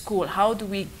back to school? How do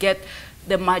we get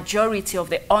the majority of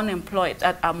the unemployed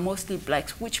that are mostly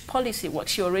blacks? Which policy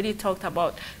works? She already talked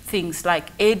about things like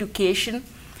education.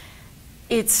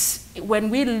 It's when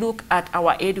we look at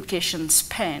our education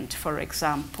spend, for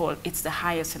example, it's the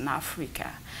highest in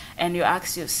Africa. and you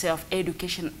ask yourself,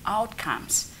 education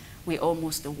outcomes, we're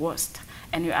almost the worst.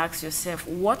 And you ask yourself,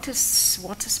 what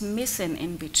is missing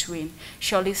in between?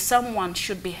 Surely someone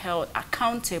should be held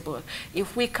accountable.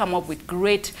 If we come up with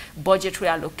great budgetary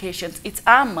allocations, it's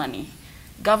our money.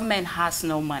 Government has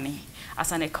no money.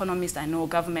 As an economist, I know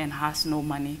government has no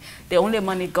money. The only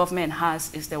money government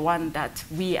has is the one that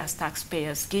we as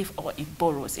taxpayers give or it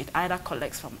borrows. It either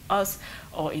collects from us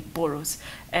or it borrows.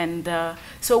 And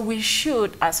so we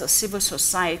should, as a civil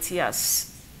society, as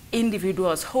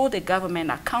individuals, hold the government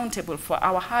accountable for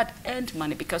our hard-earned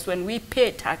money, because when we pay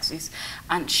taxes,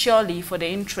 and surely for the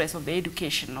interest of the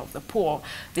education of the poor,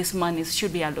 this money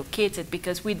should be allocated,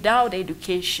 because without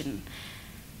education,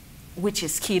 which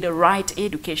is key, the right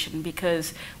education,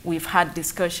 because we've had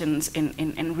discussions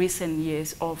in recent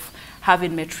years of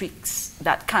having metrics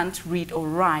that can't read or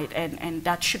write, and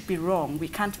that should be wrong. We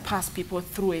can't pass people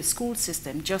through a school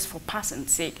system just for passing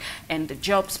sake. And the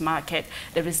jobs market,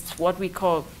 there is what we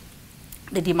call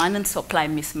the demand and supply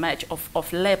mismatch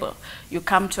of labor. You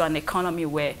come to an economy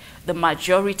where the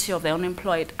majority of the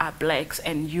unemployed are blacks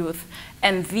and youth,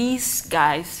 and these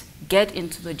guys get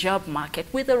into the job market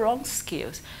with the wrong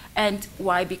skills. And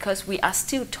why? Because we are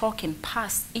still talking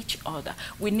past each other.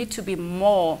 We need to be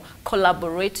more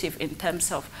collaborative in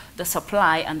terms of the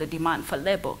supply and the demand for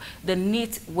labor. The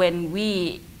need, when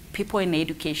people in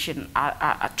education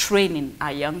are training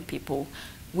our young people,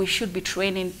 we should be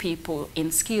training people in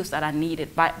skills that are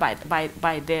needed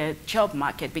by the job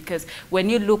market, because when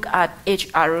you look at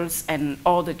HRs and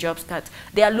all the jobs that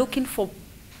they are looking for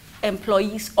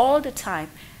employees all the time,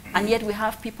 and yet we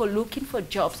have people looking for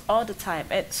jobs all the time.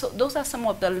 And so those are some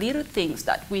of the little things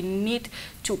that we need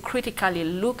to critically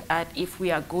look at if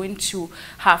we are going to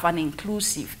have an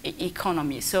inclusive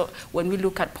economy. So when we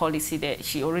look at policy,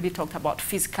 she already talked about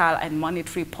fiscal and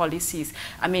monetary policies.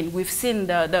 I mean, we've seen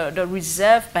the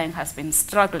Reserve Bank has been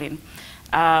struggling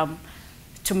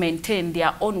to maintain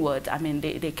their own word. I mean,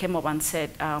 they came up and said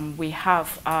we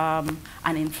have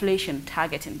an inflation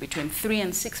targeting between 3%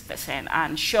 and 6%,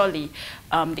 and surely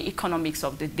the economics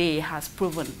of the day has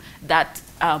proven that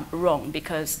wrong,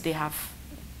 because they have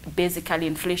basically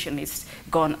inflation is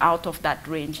gone out of that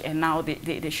range, and now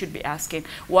they should be asking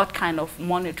what kind of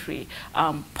monetary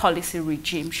policy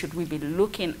regime should we be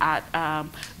looking at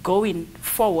going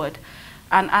forward.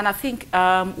 And I think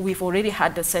we've already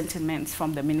had the sentiments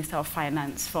from the Minister of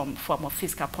Finance from a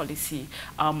fiscal policy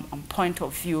point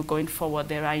of view going forward.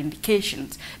 There are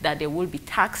indications that there will be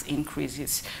tax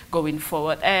increases going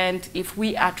forward. And if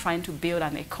we are trying to build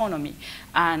an economy,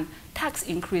 and tax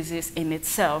increases in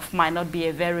itself might not be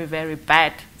a very, very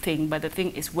bad thing, but the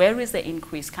thing is, where is the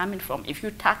increase coming from? If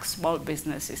you tax small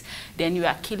businesses, then you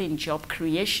are killing job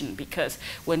creation, because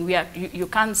when you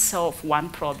can't solve one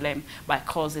problem by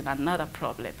causing another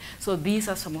problem. So these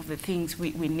are some of the things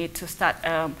we need to start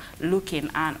looking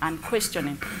and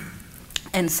questioning.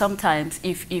 And sometimes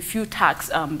if you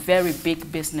tax very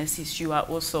big businesses, you are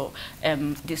also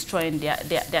destroying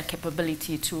their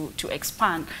capability to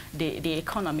expand the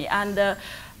economy. And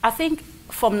I think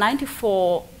from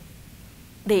 '94,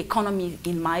 the economy,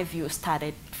 in my view,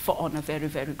 started on a very,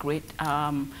 very great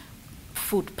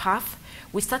foot path.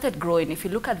 We started growing. If you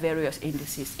look at various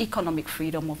indices, Economic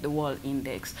Freedom of the World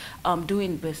Index,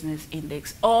 Doing Business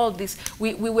Index, all this,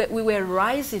 we were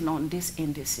rising on these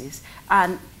indices.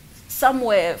 And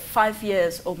somewhere 5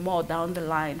 years or more down the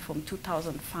line, from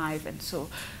 2005 and so,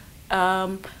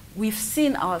 we've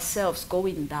seen ourselves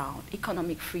going down.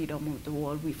 Economic freedom of the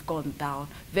world, we've gone down.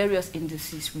 Various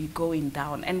indices, we're going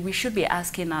down. And we should be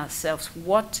asking ourselves,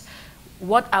 what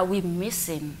are we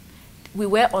missing? We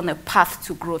were on a path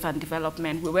to growth and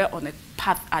development. We were on a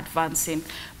path advancing,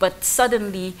 but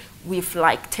suddenly we've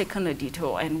taken a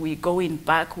detour and we're going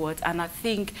backwards. And I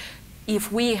think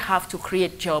if we have to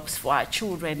create jobs for our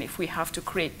children, if we have to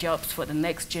create jobs for the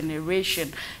next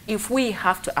generation, if we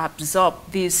have to absorb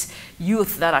these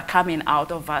youth that are coming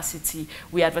out of varsity,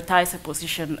 we advertised a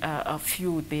position a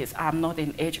few days. I'm not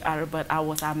in HR, but I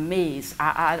was amazed.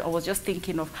 I was just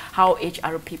thinking of how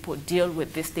HR people deal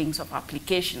with these things of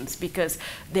applications, because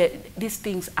these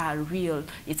things are real.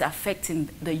 It's affecting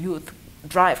the youth.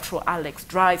 Drive through Alex,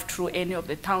 drive through any of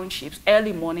the townships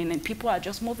early morning, and people are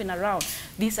just moving around.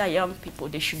 These are young people.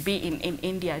 They should be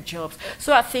in their jobs.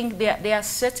 So I think there are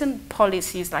certain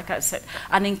policies, like I said,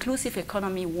 an inclusive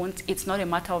economy it's not a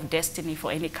matter of destiny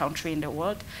for any country in the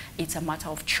world. It's a matter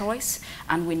of choice,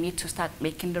 and we need to start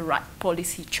making the right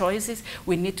policy choices.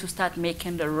 We need to start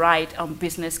making the right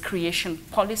business creation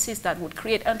policies that would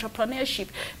create entrepreneurship,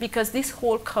 because this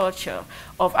whole culture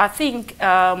of, I think,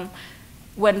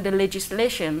 when the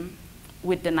legislation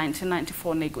with the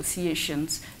 1994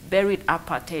 negotiations, buried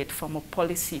apartheid from a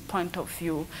policy point of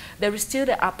view, there is still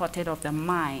the apartheid of the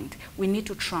mind. We need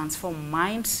to transform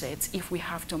mindsets if we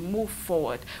have to move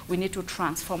forward. We need to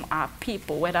transform our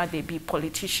people, whether they be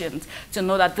politicians, to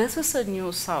know that this is a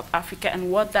new South Africa, and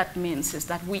what that means is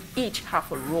that we each have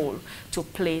a role to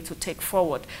play to take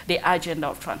forward the agenda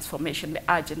of transformation, the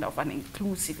agenda of an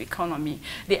inclusive economy,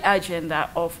 the agenda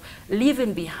of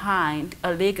leaving behind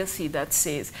a legacy that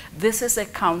says this is a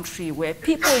country where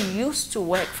people used to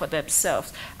work for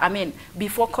themselves. I mean,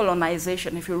 before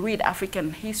colonization, if you read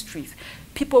African histories,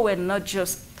 people were not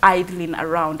just idling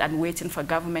around and waiting for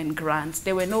government grants.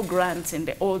 There were no grants in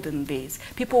the olden days.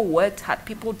 People worked hard.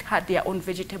 People had their own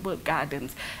vegetable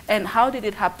gardens. And how did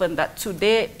it happen that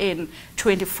today in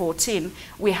 2014,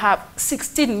 we have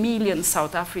 16 million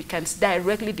South Africans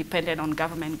directly dependent on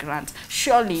government grants?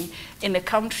 Surely in a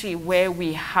country where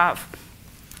we have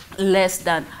less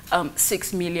than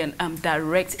 6 million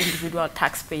direct individual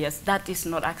taxpayers, that is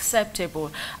not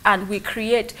acceptable. And we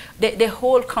create the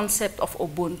whole concept of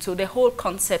Ubuntu, the whole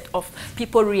concept of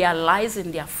people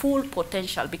realizing their full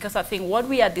potential, because I think what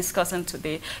we are discussing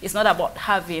today is not about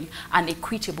having an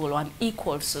equitable or an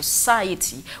equal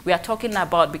society. We are talking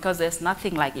about, because there's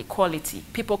nothing like equality,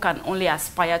 people can only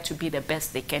aspire to be the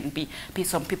best they can be.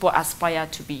 Some people aspire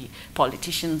to be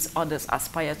politicians, others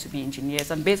aspire to be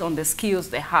engineers, and based on the skills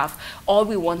they have, all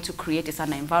we want to create is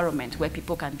an environment where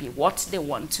people can be what they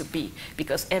want to be,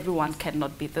 because everyone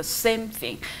cannot be the same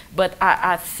thing. But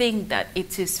I think that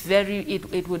it is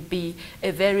it would be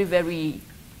a very, very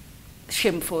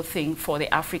shameful thing for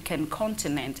the African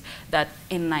continent that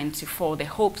in '94 the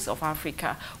hopes of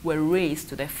Africa were raised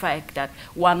to the fact that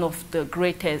one of the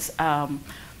greatest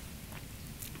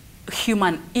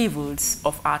human evils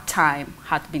of our time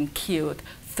had been killed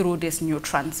through this new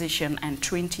transition, and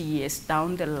 20 years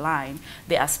down the line,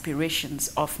 the aspirations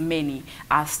of many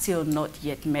are still not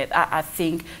yet met. I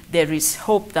think there is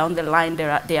hope down the line. There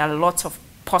are lots of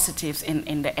positives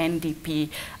in the NDP.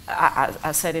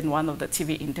 I said in one of the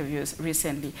TV interviews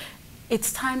recently,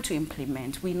 it's time to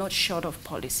implement. We're not short of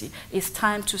policy. It's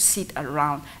time to sit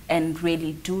around and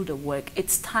really do the work.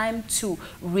 It's time to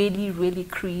really, really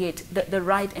create the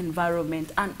right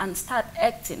environment and start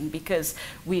acting, because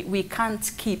we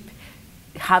can't keep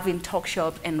having talk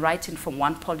shop and writing from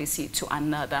one policy to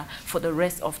another for the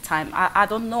rest of time. I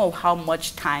don't know how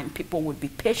much time people would be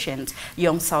patient,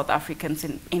 young South Africans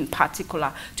in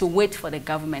particular, to wait for the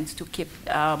government to keep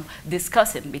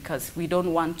discussing, because we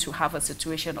don't want to have a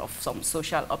situation of some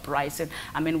social uprising.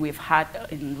 I mean, we've had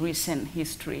in recent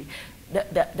history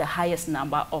the highest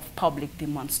number of public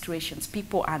demonstrations.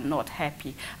 People are not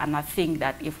happy, and I think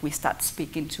that if we start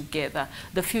speaking together,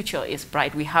 the future is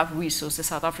bright. We have resources.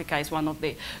 South Africa is one of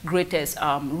the greatest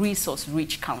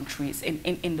resource-rich countries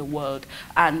in the world,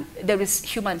 and there is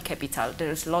human capital. There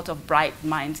is a lot of bright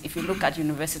minds. If you look at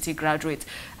university graduates,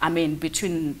 I mean,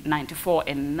 between '94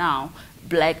 and now,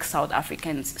 Black South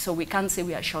Africans. So we can't say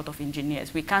we are short of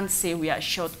engineers. We can't say we are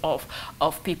short of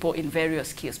people in various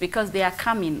skills, because they are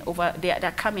coming over.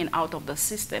 They're coming out of the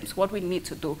systems. What we need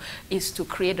to do is to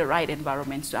create the right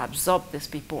environments to absorb these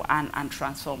people and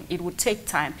transform. It would take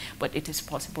time, but it is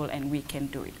possible, and we can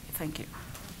do it. Thank you.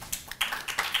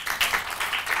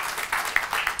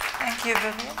 Thank you,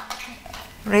 Vivian.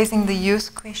 Raising the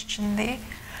youth question there.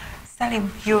 Saliem,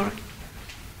 your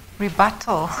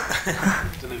rebuttal. I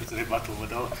don't know if it's a rebuttal,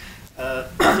 but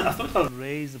I thought I'll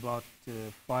raise about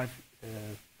 5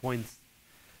 points.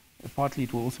 Partly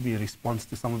it will also be a response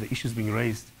to some of the issues being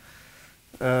raised.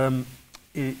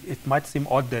 It might seem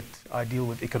odd that I deal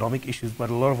with economic issues,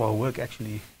 but a lot of our work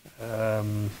actually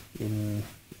in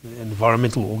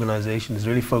environmental organization is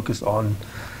really focused on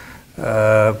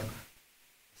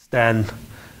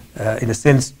in a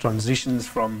sense, transitions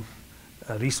from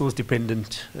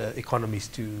resource-dependent economies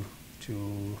to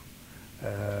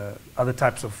other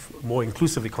types of more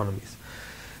inclusive economies.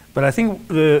 But I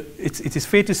think it is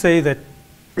fair to say that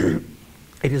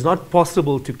it is not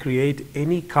possible to create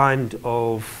any kind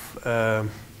of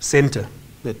center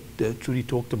that Trudi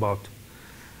talked about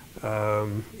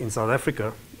in South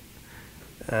Africa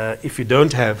if you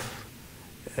don't have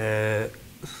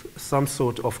some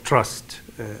sort of trust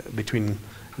between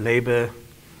labor,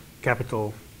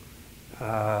 capital,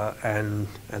 and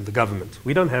the government.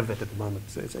 We don't have that at the moment.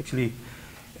 So it's actually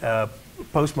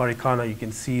post-Marikana. You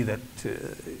can see that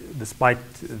despite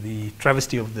the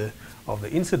travesty of the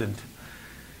incident,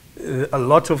 a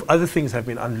lot of other things have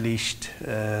been unleashed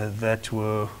that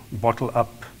were bottled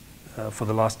up for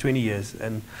the last 20 years.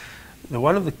 And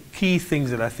one of the key things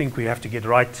that I think we have to get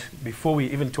right before we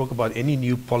even talk about any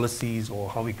new policies or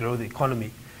how we grow the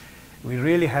economy, we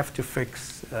really have to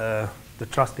fix the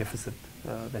trust deficit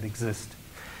that exist.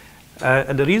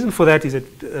 And the reason for that is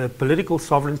that political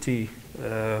sovereignty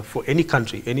for any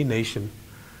country, any nation,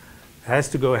 has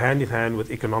to go hand in hand with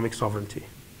economic sovereignty.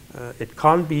 It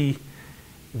can't be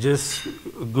just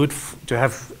good to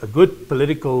have a good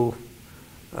political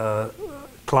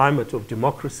climate of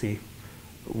democracy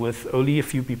with only a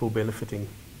few people benefiting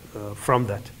from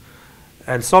that.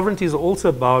 And sovereignty is also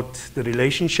about the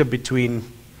relationship between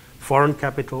foreign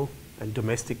capital and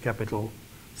domestic capital,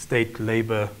 state,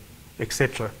 labor,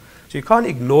 etc. So you can't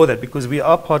ignore that because we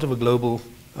are part of a global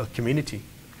community.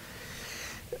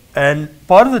 And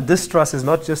part of the distrust is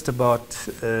not just about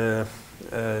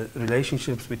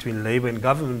relationships between labor and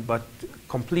government, but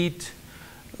complete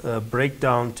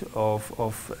breakdown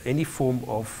of any form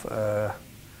of,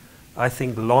 I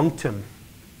think, long-term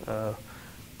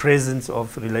presence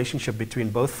of relationship between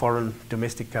both foreign,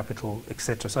 domestic capital,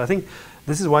 etc. So I think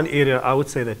this is one area I would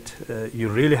say that you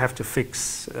really have to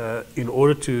fix in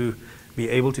order to be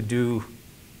able to do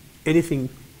anything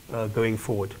going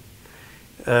forward.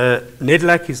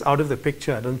 NEDLAC is out of the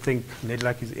picture. I don't think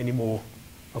NEDLAC is anymore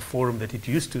a forum that it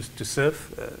used to serve.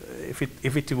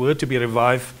 If it were to be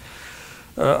revived,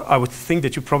 I would think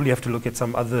that you probably have to look at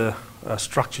some other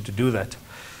structure to do that.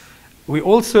 We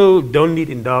also don't need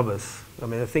indabas. I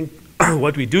mean, I think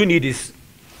what we do need is,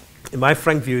 in my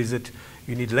frank view, is that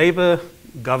you need labor,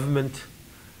 government,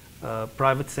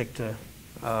 private sector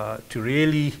to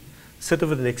really sit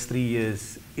over the next 3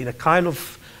 years in a kind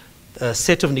of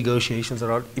set of negotiations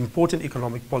around important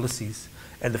economic policies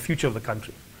and the future of the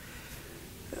country.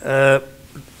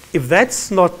 If that's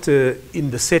not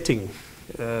in the setting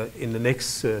in the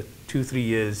next 2-3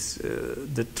 years,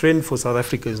 the trend for South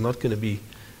Africa is not going to be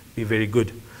very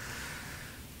good.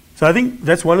 So I think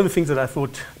that's one of the things that I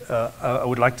thought I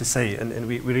would like to say, and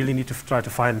we really need to try to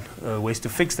find ways to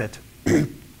fix that.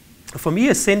 For me,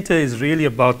 a center is really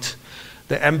about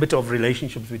the ambit of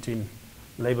relationships between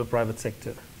labor, private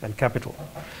sector, and capital.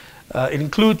 It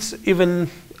includes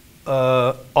even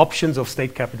options of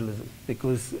state capitalism,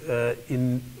 because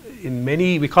in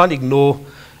many, we can't ignore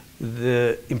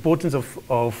the importance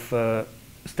of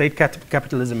state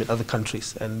capitalism in other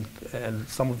countries and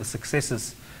some of the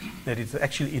successes that it's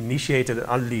actually initiated and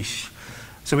unleashed.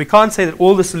 So we can't say that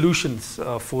all the solutions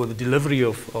for the delivery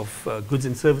of goods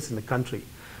and services in the country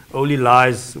only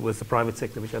lies with the private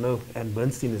sector, which I know Anne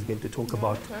Bernstein is going to talk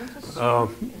about.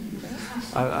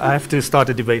 I have to start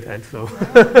a debate, Anne. So,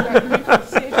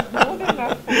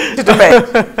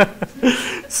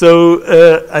 so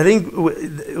I think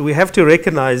we have to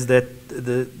recognize that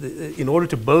in order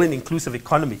to build an inclusive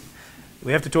economy,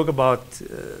 we have to talk about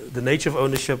the nature of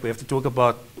ownership. We have to talk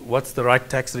about what's the right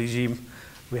tax regime.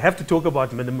 We have to talk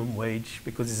about minimum wage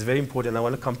because it's very important. I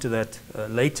want to come to that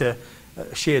later,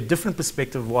 share a different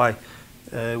perspective of why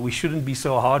we shouldn't be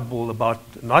so hardball about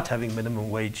not having minimum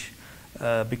wage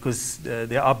because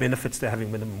there are benefits to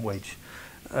having minimum wage.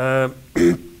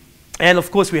 And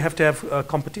of course, we have to have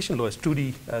competition laws.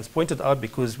 Trudi has pointed out,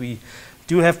 because we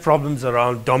do have problems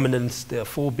around dominance. There are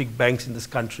 4 big banks in this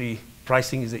country.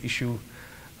 Pricing is an issue.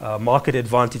 Market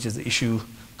advantage is an issue.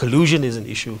 Collusion is an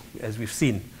issue, as we've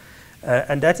seen.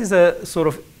 And that is a sort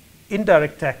of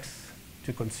indirect tax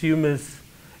to consumers,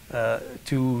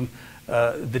 to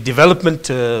the development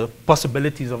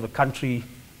possibilities of the country,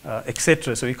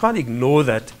 etc. So you can't ignore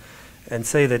that and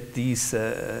say that these,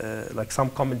 like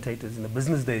some commentators in the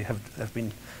Business Day have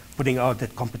been putting out,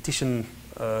 that competition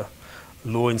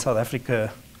law in South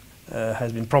Africa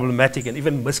has been problematic, and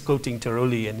even misquoting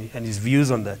Tiroli and his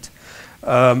views on that.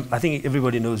 I think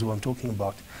everybody knows who I'm talking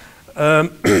about.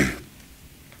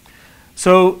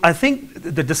 So I think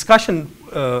the discussion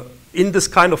in this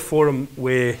kind of forum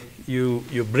where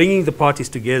you're bringing the parties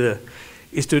together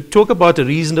is to talk about a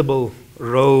reasonable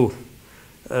role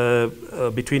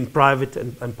between private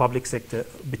and public sector,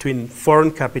 between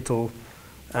foreign capital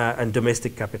and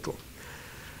domestic capital.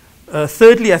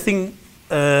 Thirdly, I think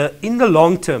in the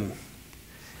long term,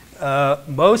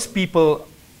 most people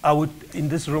in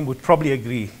this room would probably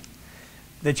agree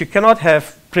that you cannot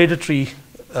have predatory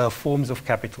forms of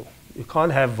capital. You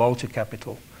can't have vulture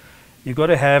capital. You've got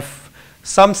to have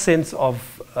some sense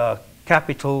of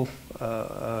capital,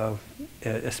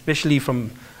 especially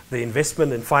from the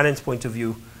investment and finance point of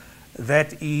view,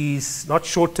 that is not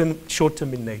short-term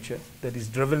in nature, that is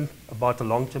driven about a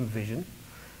long-term vision,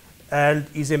 and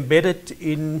is embedded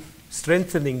in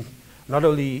strengthening not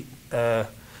only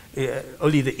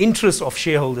the interests of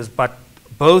shareholders, but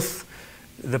both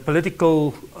the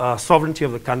political sovereignty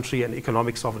of the country and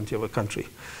economic sovereignty of the country.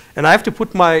 And I have to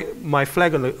put my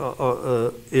flag on the,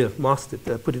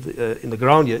 put it in the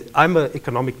ground here. I'm an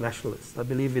economic nationalist. I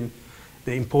believe in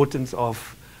the importance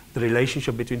of the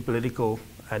relationship between political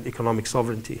and economic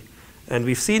sovereignty. And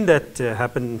we've seen that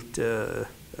happen,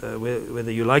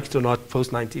 whether you like it or not,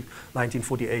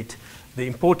 post-1948, the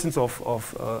importance of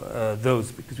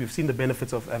those, because we've seen the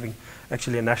benefits of having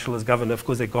actually a nationalist government. Of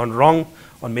course, they've gone wrong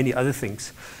on many other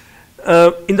things.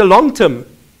 In the long term,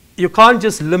 you can't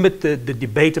just limit the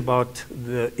debate about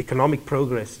the economic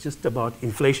progress, just about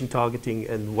inflation targeting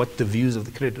and what the views of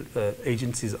the credit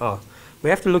agencies are. We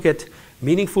have to look at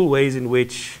meaningful ways in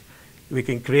which we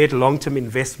can create long-term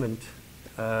investment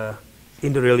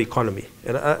in the real economy.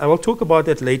 And I will talk about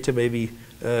that later, maybe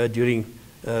during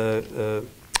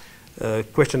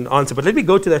question and answer. But let me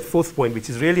go to that fourth point, which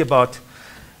is really about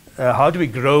how do we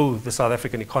grow the South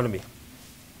African economy.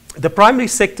 The primary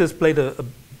sectors played a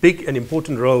big and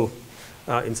important role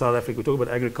in South Africa. We talk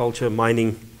about agriculture,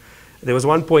 mining. There was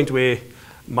one point where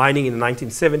mining in the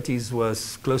 1970s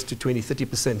was close to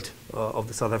 20–30% of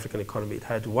the South African economy. It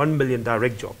had 1 million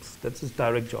direct jobs. That's just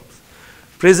direct jobs.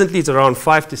 Presently, it's around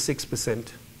 5 to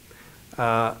 6%.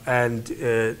 And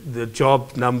the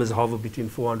job numbers hover between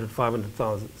 400,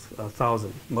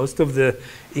 500,000. Most of the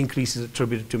increase is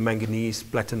attributed to manganese,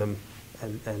 platinum,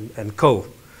 and coal.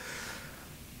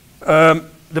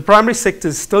 The primary sector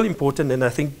is still important, and I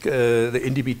think the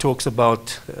NDB talks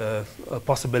about a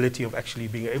possibility of actually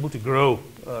being able to grow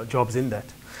jobs in that.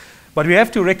 But we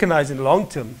have to recognize in the long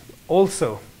term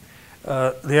also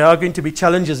there are going to be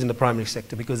challenges in the primary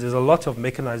sector because there's a lot of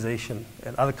mechanization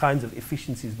and other kinds of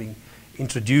efficiencies being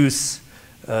introduced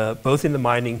both in the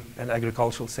mining and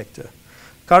agricultural sector.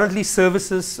 Currently,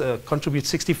 services contribute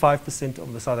 65%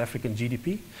 of the South African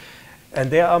GDP,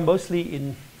 and they are mostly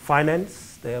in finance.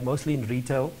 They are mostly in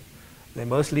retail. They're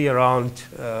mostly around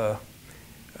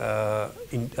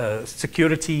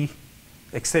security,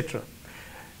 etc.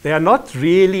 They are not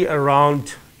really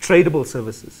around tradable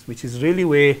services, which is really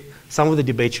where some of the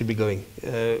debate should be going.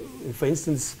 For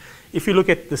instance, if you look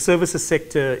at the services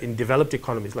sector in developed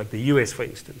economies, like the US, for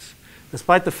instance,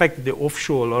 despite the fact that they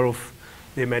offshore a lot of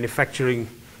their manufacturing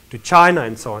to China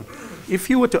and so on, if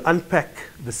you were to unpack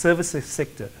the services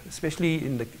sector, especially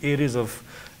in the areas of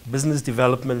business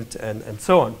development and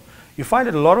so on, you find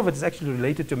that a lot of it is actually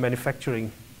related to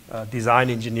manufacturing, design,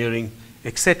 engineering,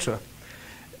 etc.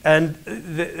 And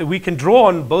we can draw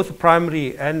on both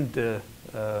primary and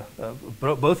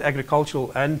both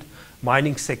agricultural and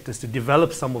mining sectors to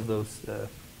develop some of those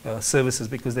services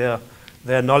because they are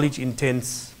knowledge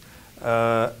intense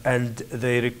and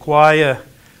they require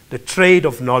the trade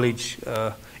of knowledge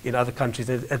in other countries,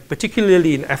 and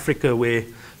particularly in Africa, where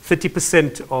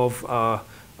 30% of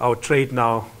our trade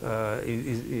now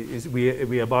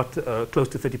we're about close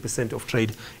to 30% of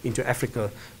trade into Africa.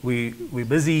 We're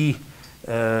busy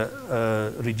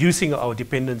reducing our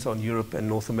dependence on Europe and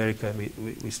North America,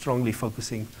 and we're strongly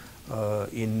focusing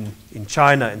in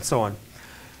China and so on.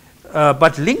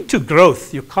 But linked to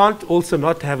growth, you can't also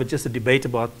not have just a debate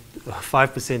about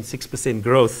 5%, 6%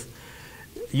 growth.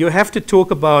 You have to talk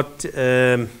about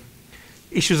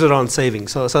issues around saving.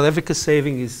 So South Africa's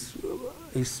saving is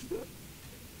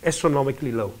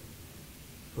astronomically low.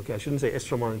 Okay, I shouldn't say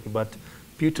astronomically, but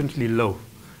putently low.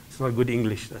 It's not good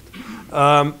English, that.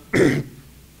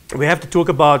 We have to talk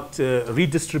about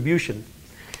redistribution.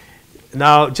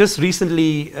 Now, just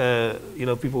recently,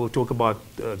 people will talk about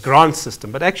grant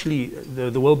system, but actually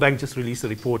the World Bank just released a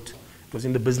report. It was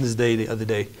in the Business Day the other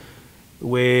day,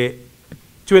 where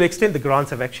to an extent the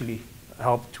grants have actually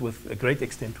helped with a great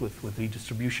extent with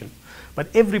redistribution.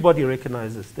 But everybody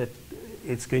recognizes that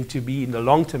it's going to be, in the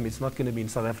long term, it's not going to be in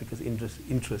South Africa's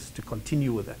interest to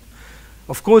continue with that.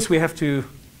 Of course, we have to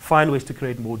find ways to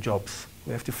create more jobs.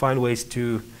 We have to find ways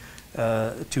to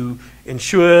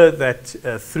ensure that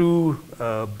through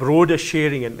broader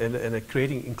sharing and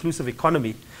creating inclusive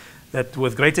economy, that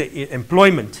with greater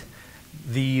employment,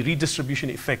 the redistribution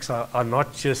effects are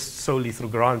not just solely through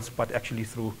grants, but actually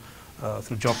through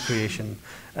job creation.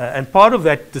 And part of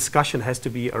that discussion has to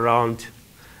be around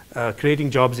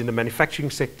creating jobs in the manufacturing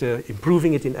sector,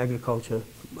 improving it in agriculture,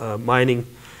 mining,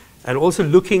 and also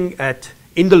looking at,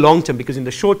 in the long term, because in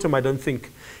the short term I don't think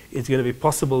it's going to be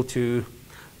possible to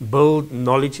build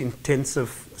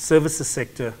knowledge-intensive services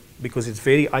sector because it's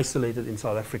very isolated in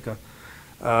South Africa,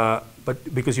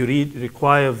 but because you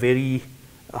require very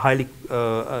highly,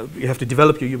 you have to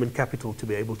develop your human capital to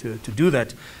be able to do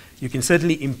that. You can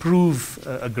certainly improve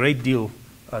a great deal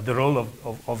the role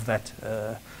of that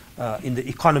in the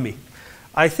economy.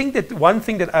 I think that one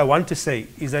thing that I want to say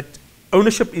is that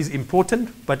ownership is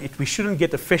important, but we shouldn't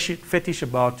get a fetish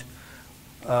about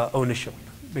ownership,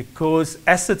 because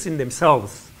assets in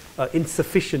themselves are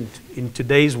insufficient in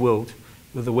today's world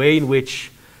with the way in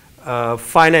which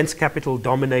finance capital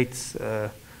dominates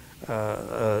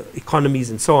economies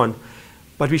and so on.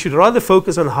 But we should rather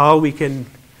focus on how we can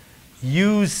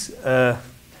use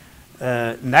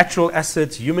natural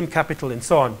assets, human capital, and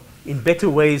so on in better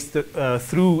ways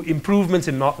through improvements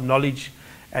in knowledge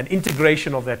and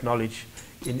integration of that knowledge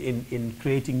in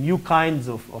creating new kinds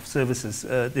of services.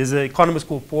 There's an economist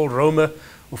called Paul Romer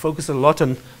who focuses a lot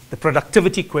on the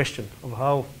productivity question of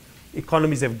how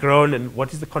economies have grown and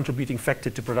what is the contributing factor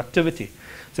to productivity.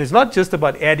 So it's not just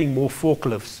about adding more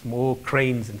forklifts, more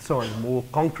cranes and so on, more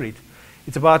concrete.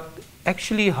 It's about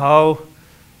actually how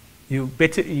you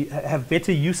have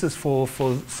better uses for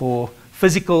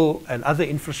physical and other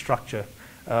infrastructure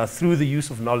through the use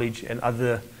of knowledge and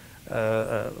other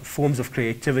forms of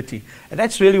creativity. And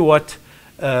that's really what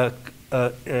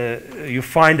you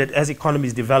find that as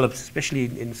economies develop, especially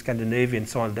in Scandinavia and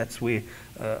so on, that's where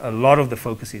a lot of the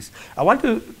focus is. I want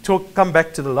to come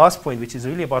back to the last point, which is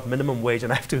really about minimum wage.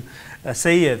 And I have to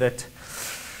say here that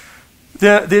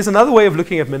there's another way of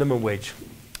looking at minimum wage.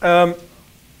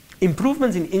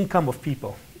 Improvements in income of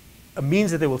people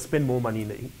means that they will spend more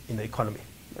money in the economy.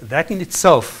 That in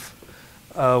itself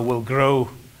will grow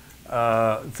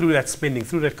through that spending,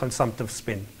 through that consumptive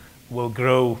spend, will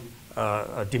grow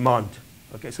demand.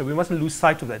 Okay, so we mustn't lose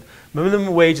sight of that.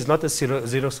 Minimum wage is not a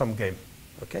zero-sum game.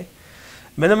 Okay,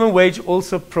 minimum wage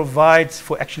also provides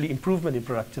for actually improvement in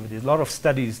productivity. There's a lot of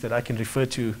studies that I can refer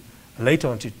to later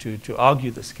on to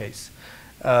argue this case.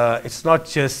 It's not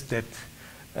just that.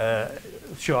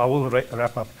 Sure, I will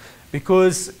wrap up.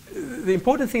 Because the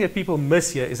important thing that people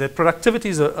miss here is that productivity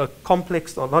is a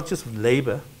complex, not just of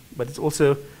labor, but it's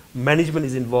also management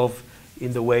is involved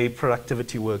in the way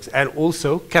productivity works, and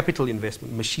also capital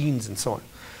investment, machines and so on.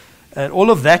 And all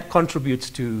of that contributes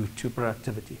to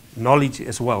productivity, knowledge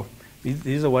as well.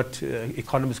 These are what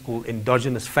economists call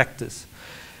endogenous factors.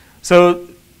 So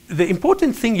the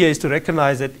important thing here is to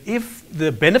recognize that if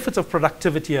the benefits of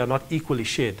productivity are not equally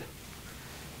shared,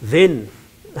 then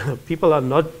people are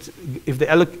not, if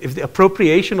the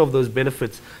appropriation of those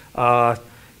benefits are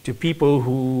to people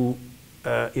who,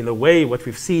 in a way, what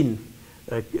we've seen,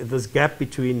 this gap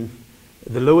between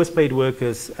the lowest paid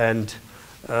workers and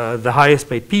the highest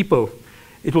paid people,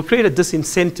 it will create a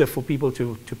disincentive for people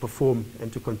to perform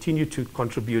and to continue to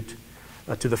contribute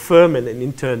to the firm and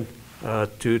in turn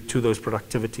to those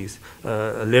productivities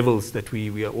levels that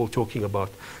we are all talking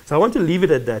about. So I want to leave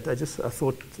it at that. I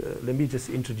thought, let me just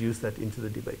introduce that into the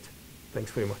debate.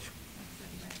 Thanks very much.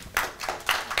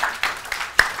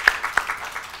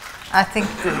 I think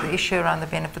the issue around the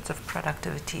benefits of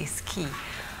productivity is key.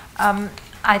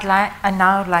 I'd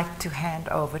now like to hand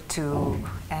over to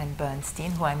Anne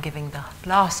Bernstein, who I'm giving the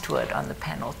last word on the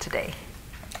panel today.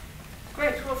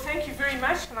 Great. Well, thank you very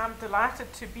much, and I'm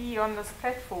delighted to be on this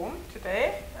platform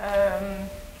today and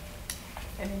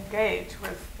engage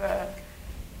with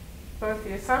both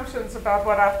the assumptions about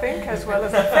what I think as well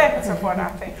as the facts of what I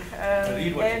think,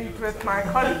 and with my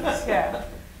colleagues here.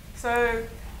 So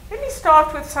let me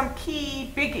start with some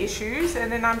key big issues,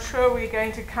 and then I'm sure we're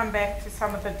going to come back to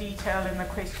some of the detail in the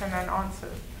question and answer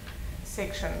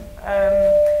section.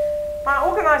 My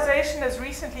organization has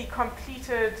recently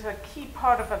completed a key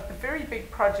part of a very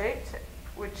big project,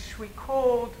 which we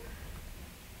called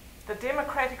the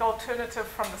Democratic Alternative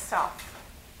from the South: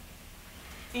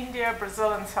 India,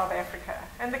 Brazil, and South Africa.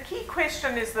 And the key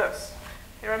question is this.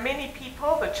 There are many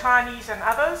people, the Chinese and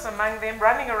others among them,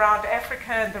 running around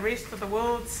Africa and the rest of the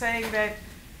world saying that,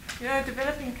 you know,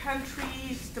 developing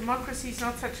countries, democracy is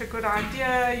not such a good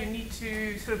idea. You need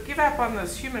to sort of give up on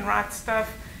this human rights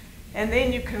stuff, and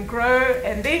then you can grow,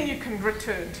 and then you can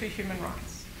return to human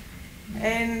rights.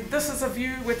 And this is a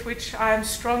view with which I am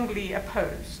strongly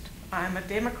opposed. I am a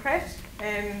Democrat,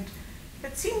 and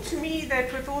it seemed to me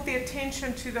that with all the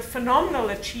attention to the phenomenal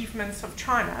achievements of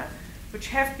China, which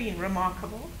have been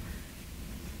remarkable,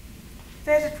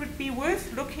 that it would be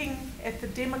worth looking at the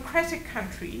democratic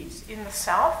countries in the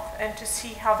South and to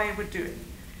see how they were doing.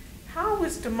 How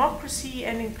was democracy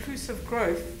and inclusive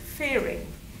growth faring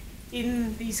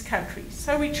in these countries?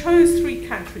 So we chose 3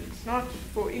 countries, not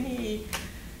for any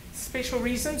special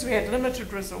reasons. We had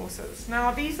limited resources.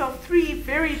 Now, these are 3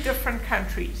 very different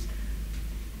countries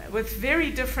with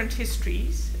very different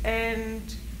histories,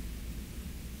 and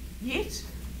yet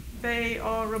they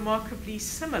are remarkably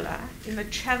similar in the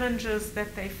challenges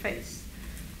that they face.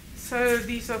 So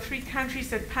these are 3 countries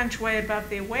that punch way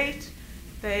above their weight.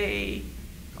 They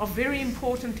are very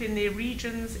important in their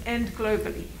regions and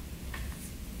globally.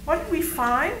 What did we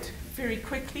find very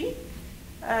quickly?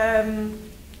 The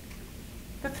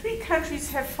 3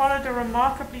 countries have followed a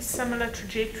remarkably similar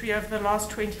trajectory over the last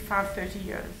 25, 30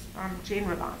 years. I'm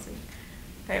generalizing.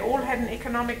 They all had an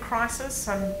economic crisis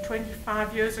some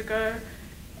 25 years ago,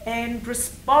 and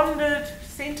responded,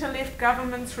 center-left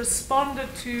governments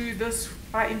responded to this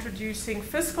by introducing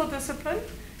fiscal discipline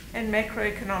and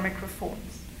macroeconomic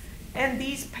reforms. And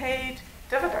these paid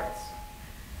dividends.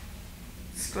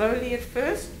 Slowly at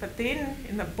first, but then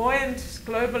in the buoyant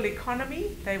global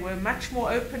economy, they were much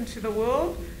more open to the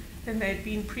world than they'd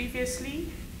been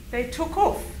previously. They took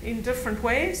off in different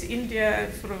ways. India,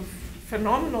 sort of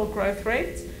phenomenal growth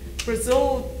rates.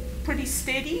 Brazil, pretty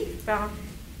steady, about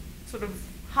sort of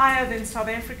higher than South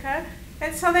Africa.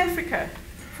 And South Africa,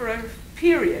 for a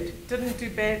period, didn't do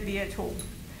badly at all.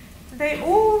 They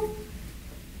all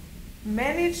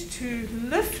managed to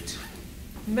lift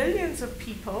millions of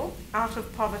people out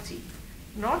of poverty.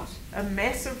 Not a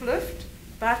massive lift,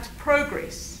 but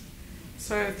progress.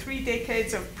 So 3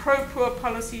 decades of pro-poor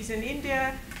policies in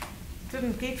India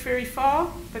didn't get very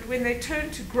far, but when they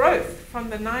turned to growth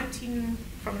from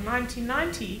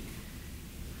 1990,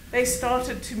 they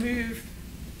started to move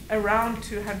around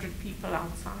 200 people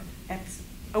outside,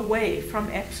 away from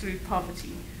absolute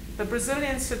poverty. The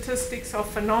Brazilian statistics are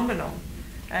phenomenal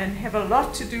and have a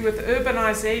lot to do with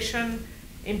urbanization,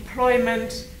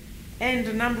 employment, and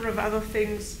a number of other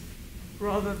things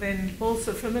rather than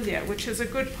Bolsa Familia, which is a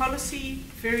good policy,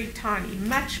 very tiny,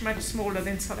 much, much smaller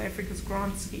than South Africa's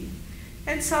grant scheme.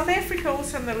 And South Africa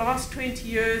also in the last 20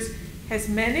 years has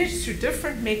managed through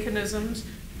different mechanisms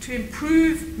to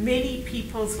improve many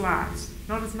people's lives.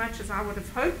 Not as much as I would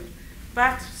have hoped,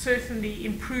 but certainly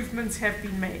improvements have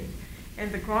been made.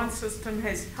 And the grant system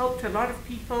has helped a lot of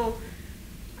people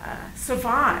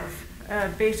survive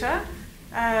better.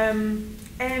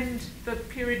 And the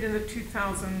period in the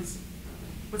 2000s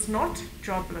was not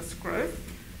jobless growth,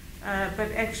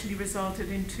 but actually resulted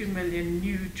in 2 million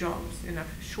new jobs in a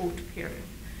short period.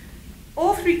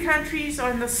 All 3 countries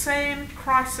are in the same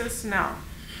crisis now.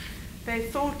 They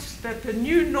thought that the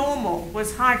new normal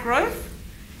was high growth,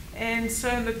 and so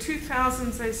in the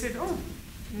 2000s they said, oh,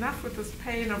 enough with this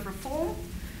pain of reform.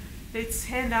 Let's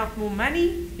hand out more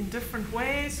money in different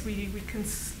ways. We can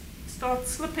start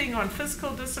slipping on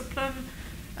fiscal discipline,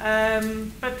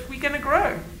 but we're going to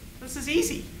grow. This is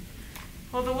easy.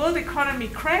 Well, the world economy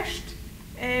crashed,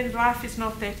 and life is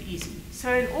not that easy.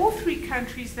 So in all 3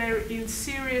 countries, they're in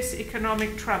serious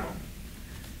economic trouble.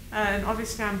 And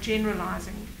obviously, I'm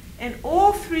generalizing. And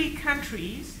all 3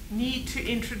 countries need to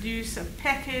introduce a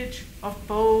package of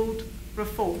bold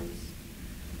reforms.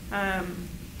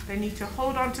 They need to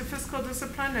hold on to fiscal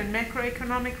discipline and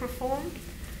macroeconomic reform.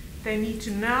 They need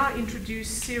to now introduce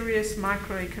serious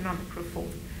microeconomic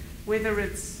reform, whether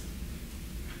it's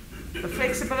the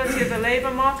flexibility of the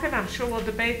labor market. I'm sure we'll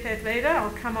debate that later.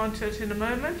 I'll come on to it in a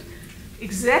moment.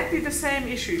 Exactly the same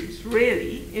issues,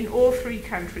 really, in all 3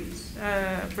 countries.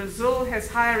 Brazil has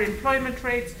higher employment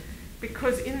rates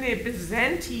because in their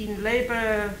Byzantine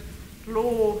labor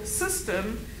law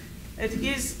system, it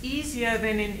is easier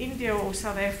than in India or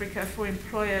South Africa for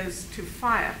employers to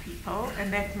fire people,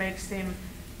 and that makes them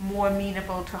more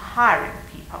amenable to hiring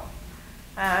people.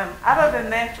 Other than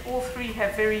that, all 3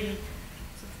 have very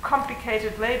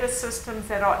complicated labor systems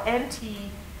that are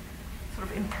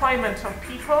employment of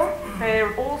people.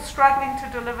 They're all struggling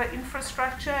to deliver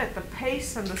infrastructure at the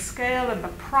pace and the scale and the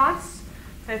price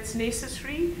that's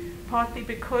necessary, partly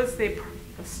because the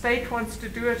state wants to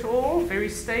do it all, very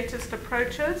statist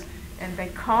approaches, and they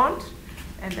can't,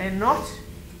 and they're not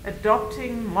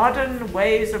adopting modern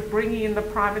ways of bringing in the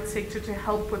private sector to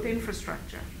help with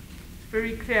infrastructure. It's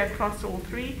very clear across all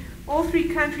 3. All 3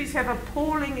 countries have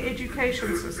appalling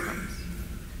education systems.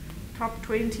 Top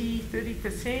 20,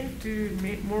 30% do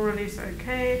more or less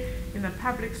okay in the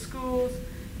public schools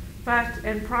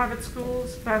and private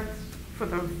schools, but for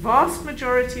the vast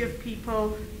majority of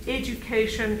people,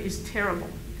 education is terrible.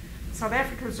 South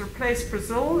Africa has replaced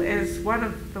Brazil as one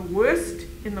of the worst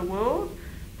in the world.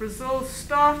 Brazil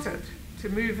started to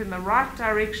move in the right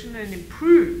direction and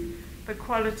improve the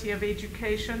quality of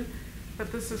education,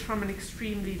 but this is from an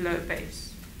extremely low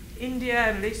base.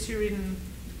 India, unless you're in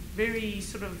very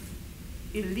sort of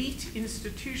elite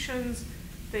institutions,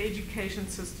 the education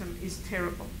system is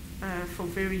terrible for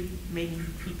very many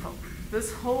people.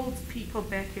 This holds people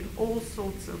back in all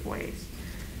sorts of ways.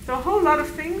 So a whole lot of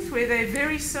things where they're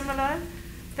very similar.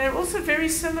 They're also very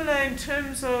similar in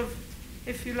terms of,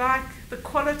 if you like, the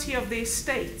quality of their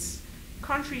states.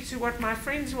 Contrary to what my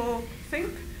friends will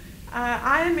think,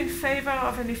 I am in favor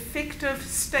of an effective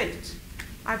state.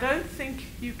 I don't think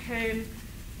you can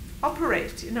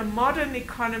operate in a modern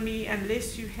economy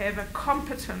unless you have a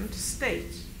competent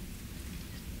state.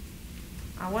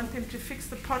 I want them to fix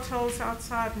the potholes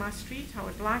outside my street. I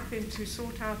would like them to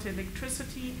sort out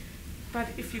electricity. But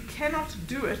if you cannot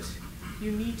do it,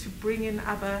 you need to bring in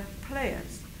other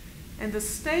players. And the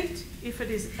state, if it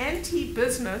is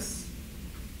anti-business,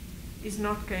 is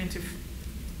not going to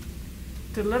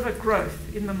deliver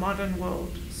growth in the modern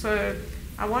world. So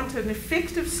I want an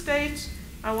effective state.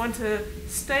 I want a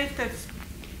state that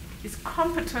is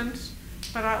competent,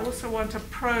 but I also want a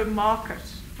pro-market,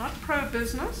 not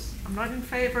pro-business. I'm not in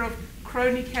favor of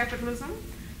crony capitalism.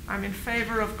 I'm in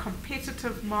favor of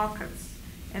competitive markets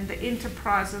and the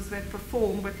enterprises that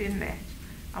perform within that.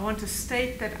 I want a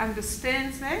state that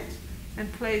understands that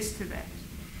and plays to that.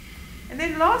 And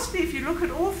then lastly, if you look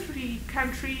at all three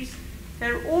countries,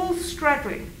 they're all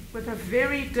struggling with a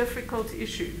very difficult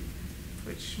issue,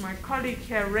 which my colleague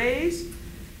here raised.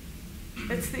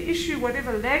 It's the issue,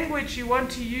 whatever language you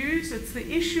want to use, it's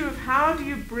the issue of how do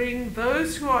you bring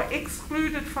those who are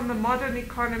excluded from the modern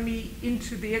economy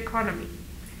into the economy,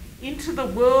 into the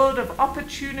world of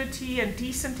opportunity and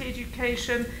decent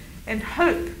education and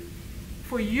hope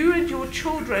for you and your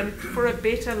children for a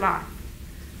better life.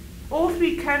 All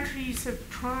three countries have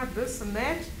tried this and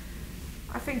that.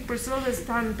 I think Brazil has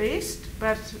done best,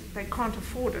 but they can't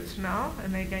afford it now,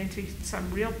 and they're going to hit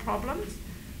some real problems.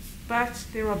 But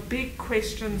there are big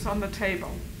questions on the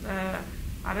table.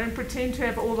 I don't pretend to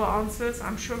have all the answers.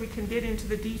 I'm sure we can get into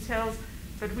the details,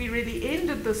 but we really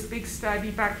ended this big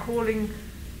study by calling,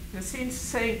 in a sense,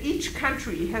 saying each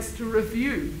country has to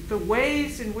review the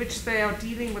ways in which they are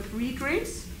dealing with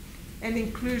redress and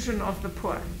inclusion of the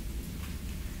poor.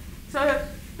 So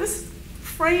this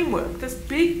framework, this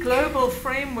big global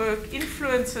framework,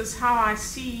 influences how I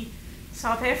see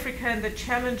South Africa and the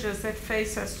challenges that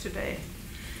face us today.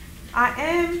 I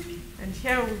am, and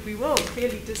here we will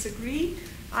clearly disagree,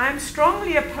 I am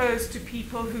strongly opposed to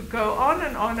people who go on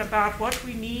and on about what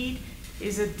we need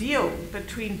is a deal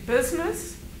between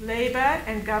business, labor,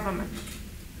 and government.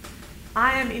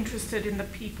 I am interested in the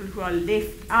people who are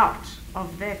left out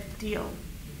of that deal.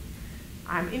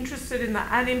 I'm interested in the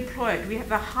unemployed. We have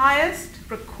the highest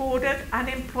recorded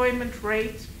unemployment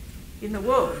rate in the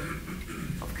world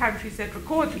of countries that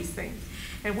record these things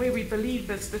and where we believe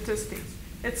the statistics.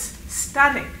 It's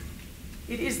stunning.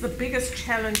 It is the biggest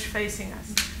challenge facing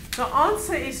us. The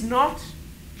answer is not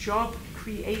job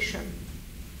creation.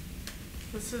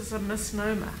 This is a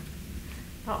misnomer.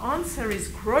 The answer is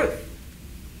growth,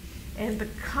 and the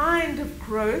kind of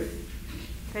growth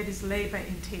that is labor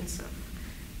intensive.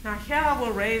 Now here I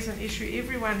will raise an issue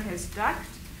everyone has ducked,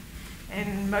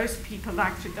 and most people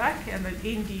like to duck, and the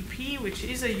NDP, which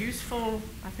is a useful,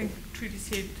 I think Trudi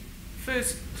said,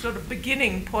 first sort of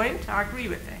beginning point. I agree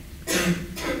with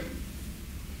that.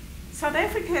 South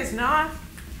Africa has now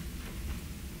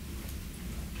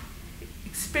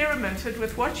experimented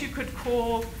with what you could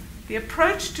call the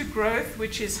approach to growth,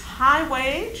 which is high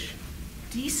wage,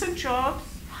 decent jobs,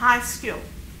 high skill.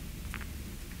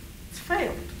 It's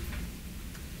failed.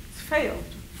 It's failed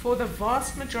for the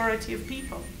vast majority of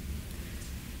people.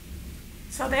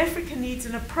 South Africa needs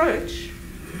an approach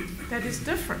that is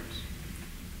different.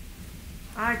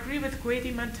 I agree with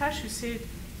Gwedi Mantashe, who said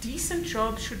decent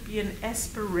jobs should be an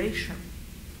aspiration.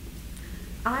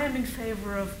 I am in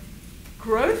favor of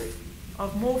growth,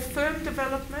 of more firm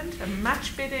development, a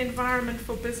much better environment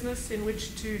for business in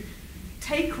which to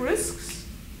take risks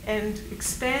and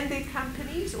expand their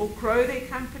companies or grow their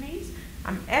companies.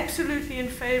 I'm absolutely in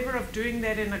favor of doing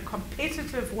that in a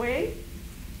competitive way,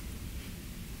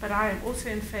 but I am also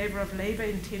in favor of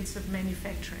labor-intensive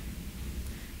manufacturing.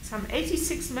 Some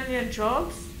 86 million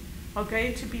jobs are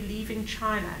going to be leaving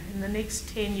China in the next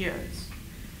 10 years.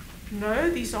 No,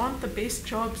 these aren't the best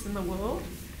jobs in the world,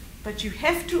 but you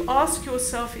have to ask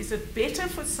yourself, is it better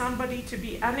for somebody to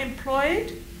be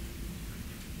unemployed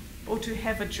or to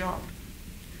have a job?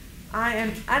 I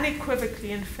am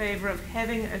unequivocally in favor of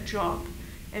having a job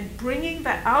and bringing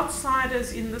the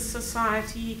outsiders in the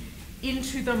society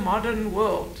into the modern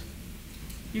world.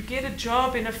 You get a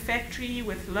job in a factory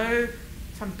with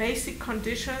some basic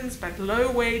conditions, but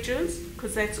low wages,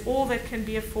 because that's all that can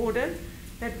be afforded.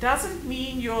 That doesn't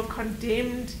mean you're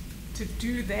condemned to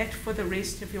do that for the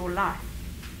rest of your life.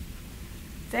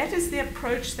 That is the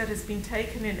approach that has been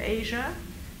taken in Asia,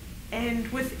 and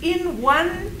within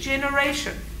one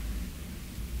generation,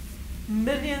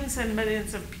 millions and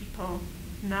millions of people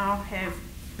now have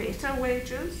better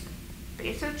wages,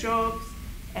 better jobs,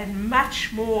 and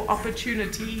much more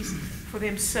opportunities for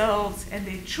themselves and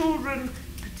their children,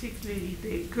 particularly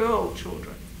their girl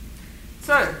children.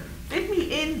 So let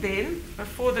me end then,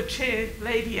 before the chair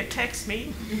lady attacks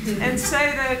me, and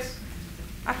say that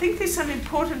I think there's some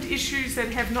important issues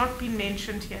that have not been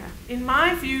mentioned here. In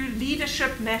my view,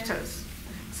 leadership matters.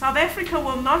 South Africa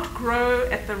will not grow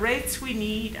at the rates we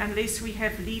need unless we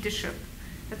have leadership.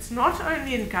 It's not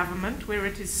only in government, where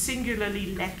it is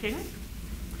singularly lacking,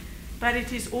 but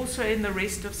it is also in the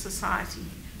rest of society.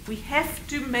 We have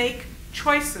to make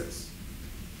choices.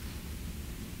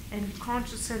 And you can't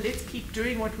just say, let's keep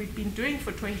doing what we've been doing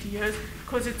for 20 years,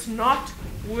 because it's not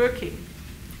working.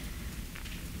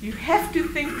 You have to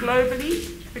think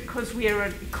globally, because we are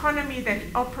an economy that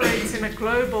operates in a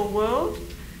global world.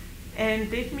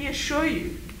 And let me assure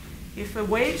you, if the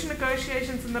wage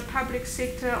negotiations in the public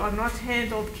sector are not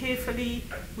handled carefully,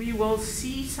 we will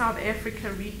see South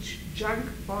Africa reach junk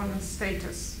bond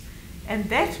status. And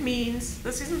that means,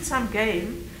 this isn't some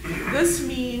game, this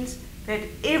means that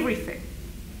everything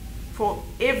for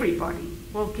everybody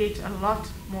will get a lot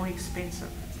more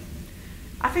expensive.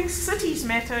 I think cities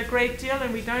matter a great deal,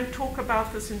 and we don't talk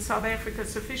about this in South Africa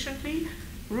sufficiently.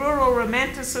 Rural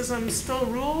romanticism still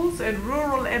rules, and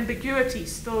rural ambiguity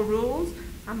still rules.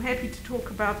 I'm happy to talk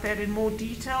about that in more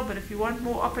detail, but if you want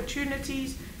more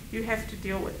opportunities, you have to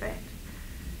deal with that.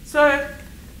 So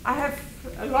I have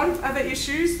a lot of other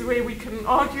issues where we can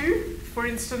argue, for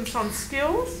instance, on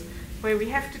skills, where we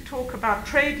have to talk about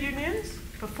trade unions,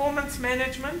 performance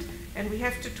management, and we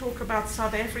have to talk about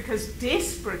South Africa's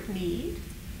desperate need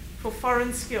for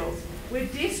foreign skills. We're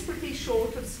desperately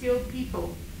short of skilled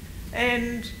people,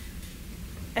 and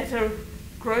at a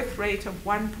growth rate of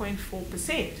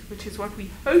 1.4%, which is what we're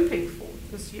hoping for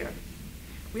this year.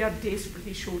 We are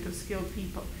desperately short of skilled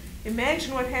people.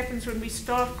 Imagine what happens when we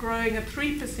start growing at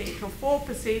 3% or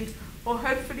 4% or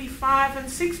hopefully 5 and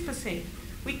 6%.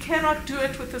 We cannot do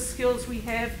it with the skills we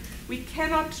have. We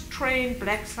cannot train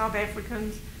black South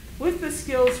Africans with the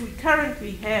skills we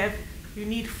currently have. You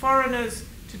need foreigners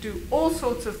to do all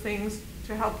sorts of things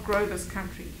to help grow this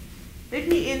country. Let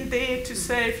me end there to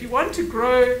say, if you want to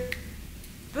grow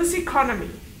this economy,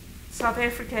 South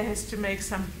Africa has to make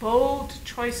some bold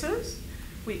choices.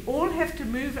 We all have to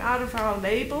move out of our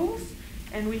labels,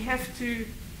 and we have to,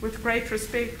 with great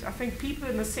respect, I think people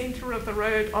in the center of the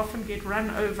road often get run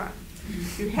over.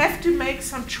 You have to make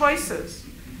some choices,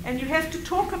 and you have to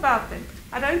talk about them.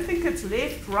 I don't think it's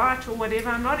left, right, or whatever.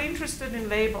 I'm not interested in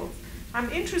labels. I'm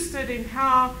interested in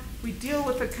how we deal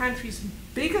with the country's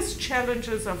biggest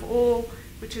challenges of all,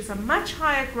 which is a much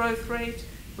higher growth rate,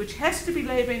 which has to be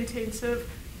labor intensive,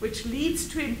 which leads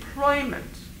to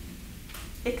employment,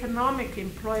 economic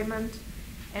employment,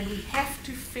 and we have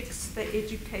to fix the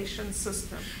education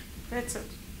system. That's it.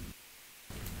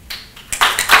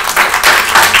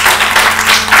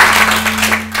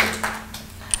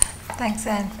 Thanks,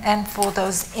 Anne, for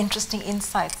those interesting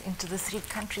insights into the 3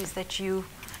 countries that your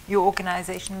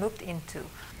organization looked into.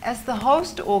 As the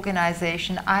host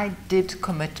organization, I did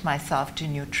commit myself to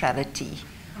neutrality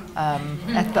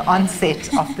at the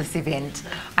onset of this event.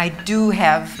 I do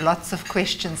have lots of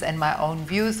questions and my own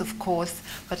views, of course,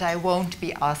 but I won't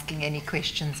be asking any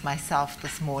questions myself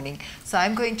this morning. So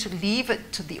I'm going to leave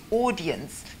it to the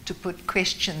audience to put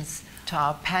questions to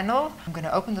our panel. I'm going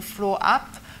to open the floor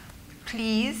up.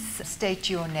 Please state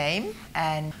your name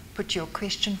and put your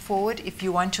question forward. If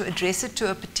you want to address it to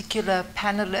a particular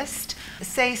panelist,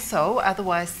 say so.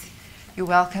 Otherwise, you're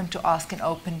welcome to ask an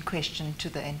open question to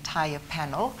the entire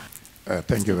panel.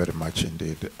 Thank you very much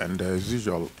indeed. And as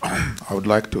usual, I would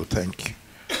like to thank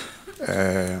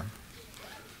the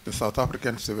South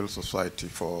African civil society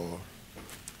for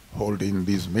holding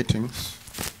these meetings.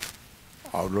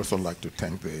 I would also like to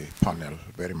thank the panel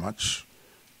very much.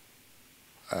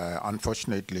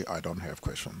 Unfortunately, I don't have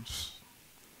questions.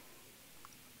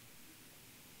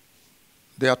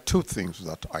 There are 2 things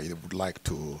that I would like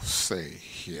to say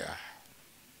here.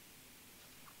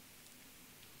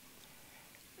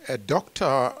 A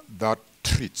doctor that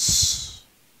treats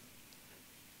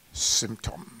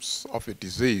symptoms of a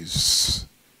disease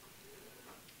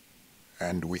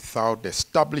and without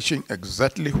establishing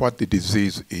exactly what the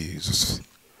disease is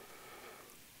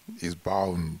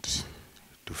bound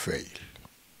to fail.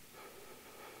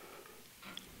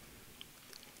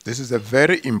 This is a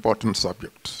very important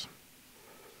subject.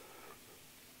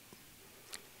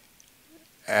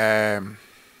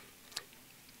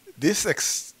 This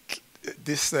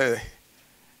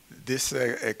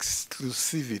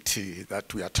exclusivity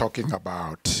that we are talking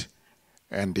about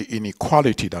and the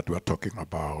inequality that we are talking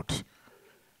about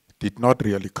did not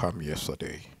really come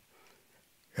yesterday.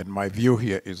 And my view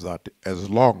here is that as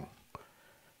long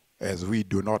as we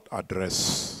do not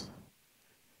address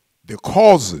the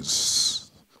causes,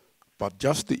 but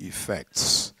just the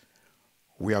effects,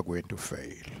 we are going to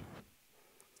fail.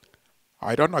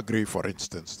 I don't agree, for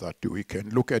instance, that we can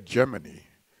look at Germany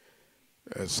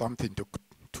as something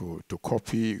to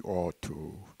copy or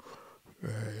to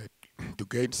to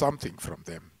gain something from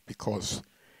them, because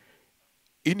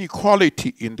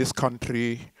inequality in this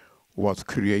country was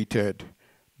created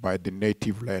by the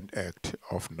Native Land Act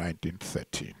of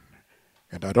 1913.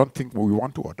 And I don't think we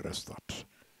want to address that.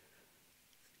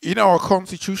 In our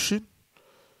Constitution,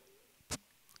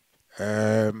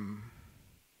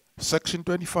 Section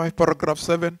 25, Paragraph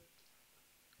 7,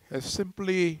 has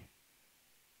simply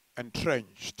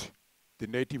entrenched the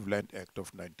Native Land Act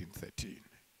of 1913.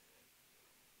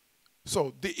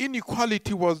 So the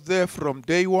inequality was there from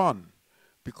day one,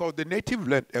 because the Native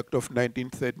Land Act of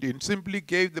 1913 simply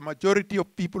gave the majority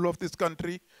of people of this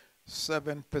country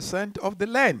 7% of the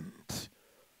land.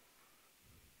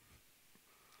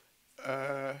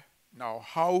 Now,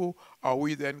 how are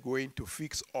we then going to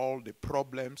fix all the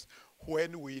problems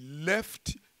when we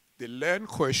left the land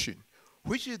question,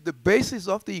 which is the basis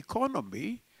of the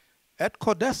economy, at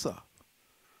CODESA?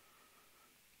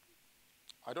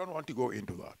 I don't want to go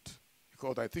into that,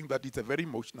 because I think that it's a very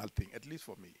emotional thing, at least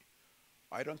for me.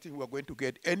 I don't think we're going to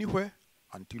get anywhere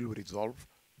until we resolve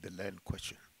the land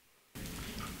question.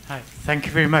 Hi, thank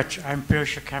you very much. I'm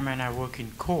Piyush Akama and I work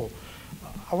in CORE.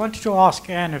 I wanted to ask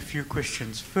Anne a few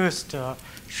questions. First,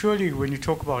 surely when you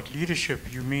talk about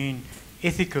leadership, you mean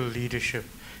ethical leadership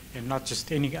and not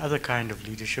just any other kind of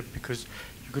leadership, because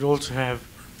you could also have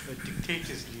a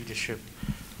dictator's leadership,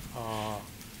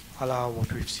 a la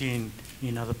what we've seen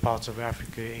in other parts of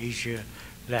Africa, Asia,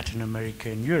 Latin America,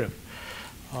 and Europe.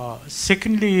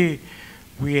 Secondly,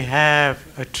 we have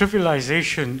a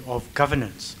trivialization of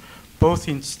governance, both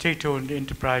in state-owned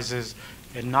enterprises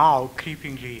and now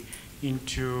creepingly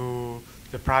into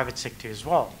the private sector as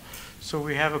well. So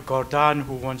we have a Gordon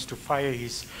who wants to fire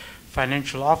his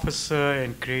financial officer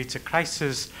and creates a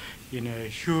crisis in a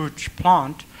huge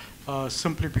plant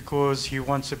simply because he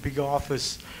wants a bigger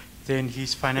office than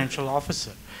his financial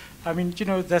officer. I mean, you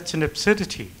know, that's an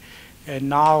absurdity. And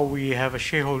now we have a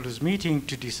shareholders meeting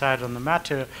to decide on the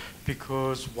matter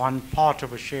because one part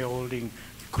of a shareholding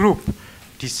group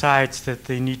decides that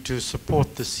they need to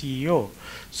support the CEO.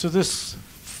 So this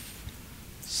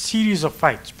series of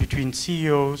fights between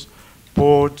CEOs,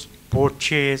 boards, board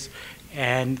chairs,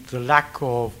 and the lack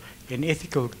of an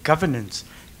ethical governance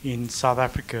in South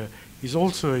Africa is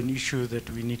also an issue that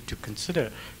we need to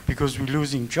consider, because we're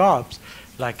losing jobs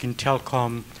like in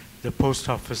telecom, the post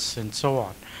office, and so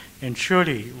on. And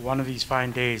surely one of these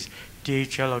fine days,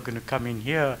 DHL are going to come in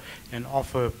here and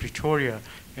offer Pretoria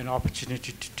an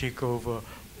opportunity to take over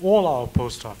all our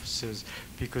post offices,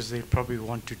 because they probably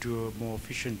want to do a more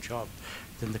efficient job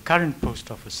than the current post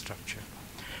office structure.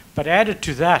 But added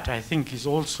to that, I think, is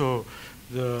also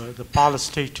the parlous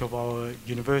state of our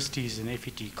universities and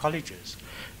FET colleges.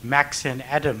 Max and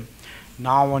Adam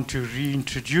now want to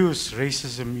reintroduce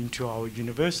racism into our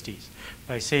universities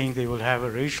by saying they will have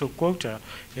a racial quota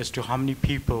as to how many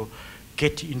people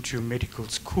get into medical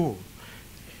school.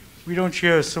 We don't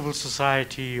hear civil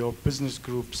society or business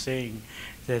groups saying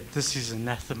that this is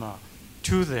anathema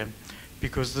to them,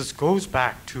 because this goes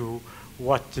back to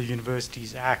what the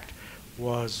Universities Act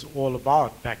was all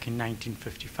about back in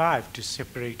 1955, to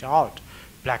separate out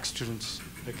black students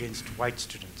against white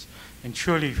students. And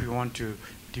surely if we want to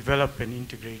develop an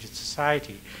integrated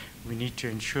society, we need to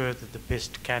ensure that the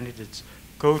best candidates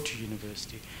go to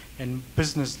university. And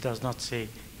business does not say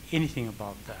anything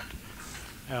about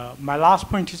that. My last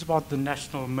point is about the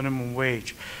national minimum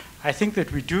wage. I think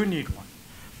that we do need one,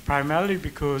 primarily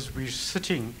because we're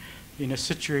sitting in a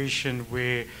situation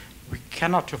where we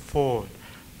cannot afford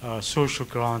social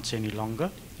grants any longer,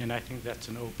 and I think that's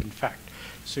an open fact.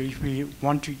 So if we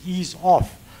want to ease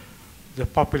off the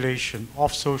population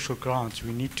of social grants,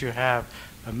 we need to have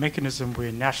a mechanism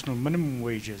where national minimum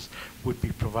wages would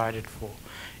be provided for.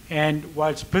 And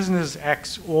whilst business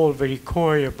acts all very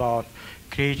coy about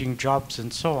creating jobs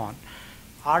and so on,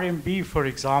 RMB, for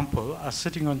example, are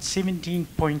sitting on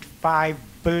 17.5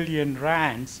 billion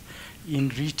rands in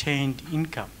retained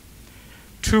income.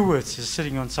 Truworths is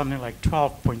sitting on something like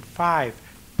 12.5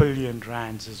 billion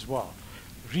rands as well.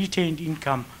 Retained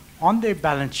income on their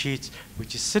balance sheets,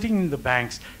 which is sitting in the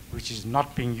banks, which is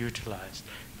not being utilized,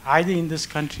 either in this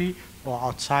country or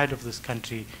outside of this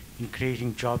country, in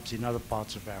creating jobs in other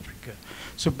parts of Africa.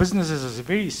 So businesses has a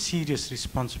very serious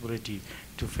responsibility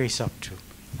to face up to.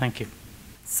 Thank you.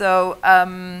 So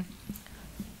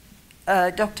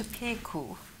Dr.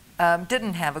 Peku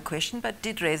didn't have a question, but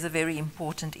did raise a very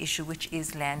important issue, which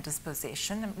is land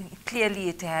dispossession. I mean, clearly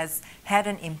it has had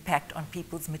an impact on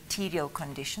people's material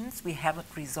conditions. We haven't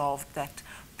resolved that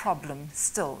problem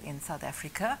still in South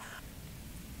Africa.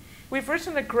 We've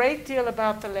written a great deal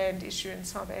about the land issue in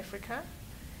South Africa,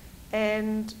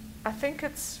 and I think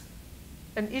it's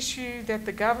an issue that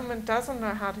the government doesn't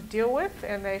know how to deal with,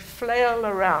 and they flail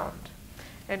around.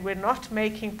 And we're not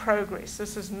making progress.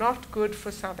 This is not good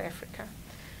for South Africa.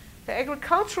 The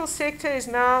agricultural sector is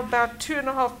now about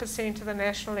 2.5% of the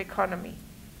national economy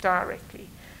directly.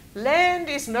 Land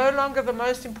is no longer the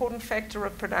most important factor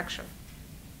of production.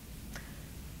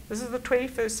 This is the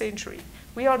 21st century.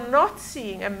 We are not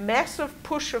seeing a massive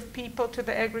push of people to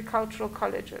the agricultural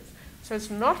colleges. So it's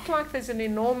not like there's an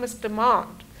enormous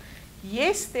demand.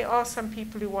 Yes, there are some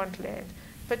people who want land.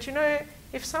 But you know,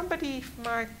 if somebody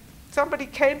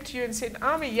came to you and said,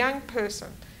 I'm a young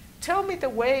person, tell me the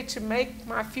way to make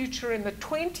my future in the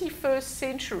 21st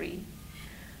century,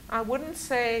 I wouldn't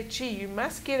say, gee, you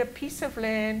must get a piece of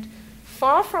land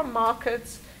far from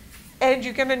markets and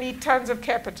you're going to need tons of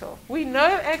capital. We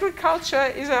know agriculture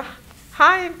is a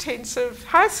high-intensive,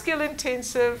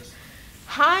 high-skill-intensive,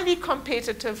 highly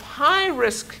competitive,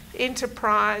 high-risk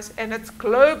enterprise, and it's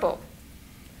global.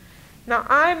 Now,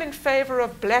 I'm in favor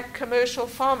of black commercial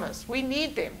farmers. We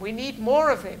need them. We need more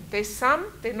of them. There's some,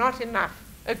 they're not enough.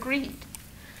 Agreed.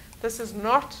 This is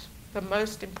not the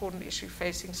most important issue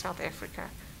facing South Africa.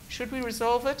 Should we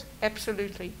resolve it?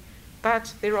 Absolutely.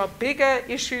 But there are bigger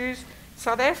issues.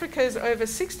 South Africa is over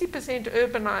 60%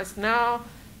 urbanized now.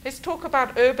 Let's talk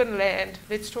about urban land.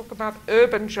 Let's talk about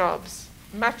urban jobs.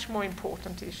 Much more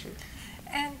important issue.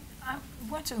 And I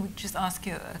want to just ask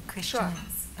you a question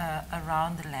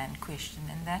around the land question,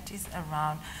 and that is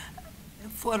around,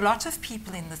 for a lot of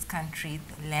people in this country,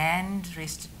 land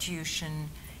restitution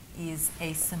is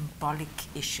a symbolic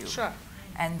issue. Sure.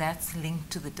 And that's linked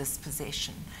to the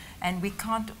dispossession. And we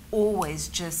can't always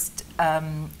just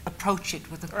approach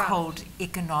it with a cold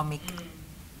economic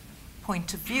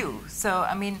point of view. So,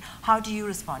 I mean, how do you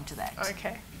respond to that?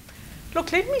 Okay.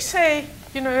 Look, let me say,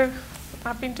 you know,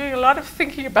 I've been doing a lot of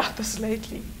thinking about this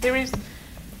lately. There is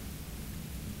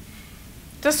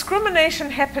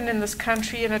discrimination happened in this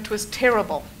country, and it was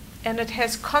terrible. And it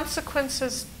has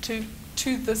consequences to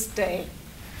this day.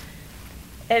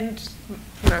 And,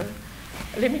 you know,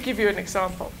 let me give you an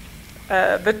example.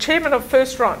 The chairman of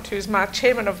First Rand, who's my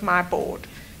chairman of my board,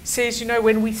 says, you know,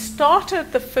 when we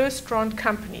started the First Rand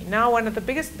company, now one of the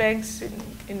biggest banks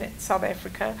in South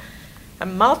Africa, a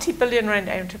multi-billion rand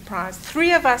enterprise,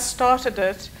 3 of us started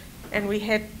it, and we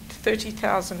had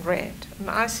 30,000 rand. And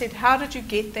I said, how did you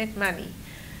get that money?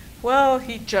 Well,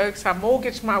 he jokes, I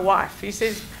mortgaged my wife. He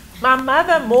says, my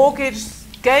mother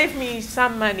gave me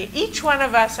some money. Each one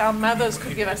of us, our mothers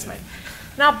could give us money.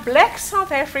 Now, black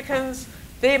South Africans,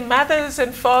 their mothers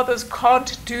and fathers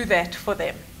can't do that for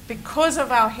them because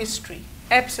of our history.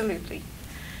 Absolutely.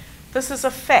 This is a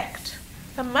fact.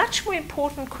 The much more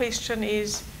important question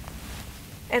is,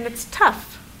 and it's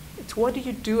tough, it's what do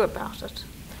you do about it?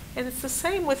 And it's the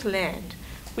same with land.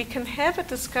 We can have a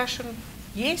discussion.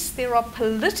 Yes, there are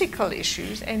political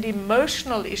issues and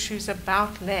emotional issues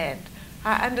about land.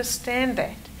 I understand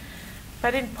that.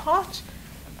 But in part,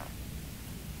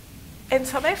 and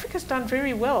South Africa's done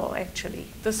very well, actually.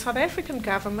 The South African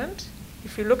government,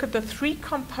 if you look at the 3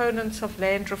 components of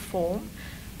land reform,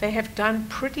 they have done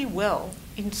pretty well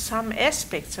in some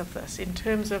aspects of this. In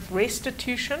terms of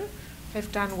restitution,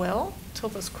 they've done well till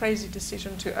this crazy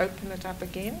decision to open it up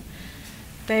again.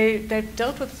 They've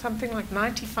dealt with something like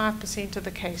 95% of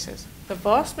the cases, the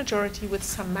vast majority with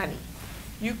some money.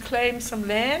 You claim some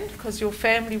land because your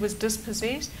family was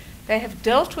dispossessed. They have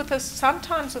dealt with this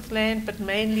sometimes with land, but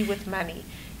mainly with money.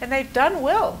 And they've done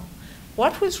well.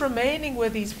 What was remaining were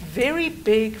these very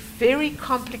big, very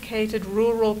complicated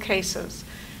rural cases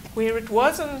where it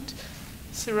wasn't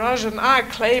Siraj and I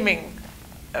claiming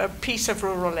a piece of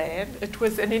rural land. It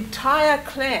was an entire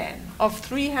clan of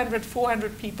 300,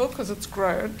 400 people, because it's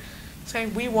grown,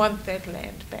 saying we want that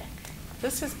land back.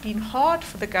 This has been hard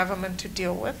for the government to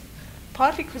deal with,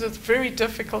 partly because it's very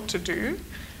difficult to do.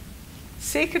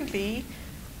 Secondly,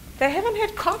 they haven't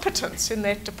had competence in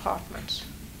that department.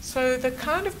 So the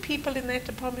kind of people in that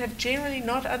department have generally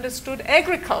not understood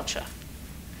agriculture.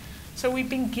 So we've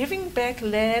been giving back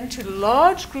land to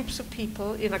large groups of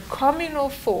people in a communal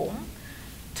form,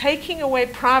 taking away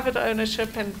private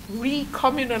ownership and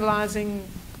recommunalizing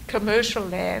commercial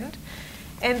land.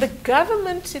 And the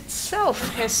government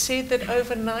itself has said that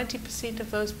over 90%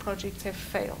 of those projects have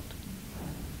failed.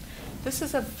 This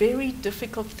is a very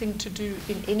difficult thing to do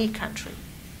in any country.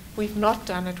 We've not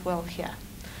done it well here.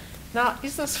 Now,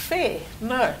 is this fair?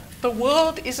 No, the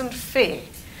world isn't fair.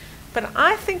 But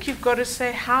I think you've got to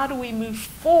say, how do we move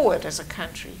forward as a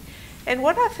country? And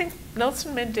what I think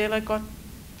Nelson Mandela got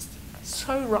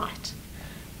so right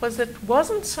was it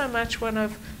wasn't so much one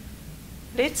of,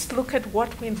 let's look at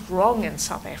what went wrong in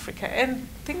South Africa. And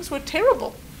things were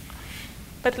terrible.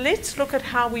 but let's look at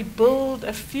how we build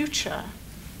a future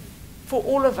for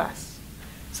all of us.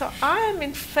 So I am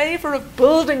in favor of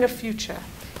building a future.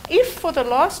 If for the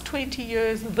last 20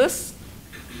 years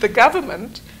the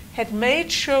government had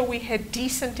made sure we had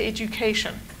decent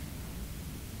education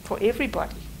for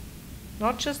everybody,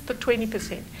 not just the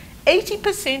 20%.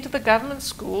 80% of the government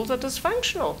schools are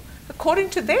dysfunctional, according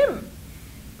to them.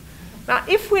 Now,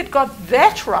 if we had got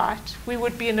that right, we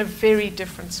would be in a very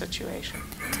different situation.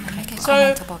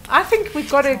 So I think we've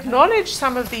got to acknowledge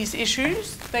some of these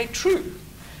issues. They're true.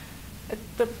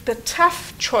 The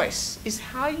tough choice is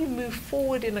how you move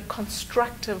forward in a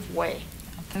constructive way.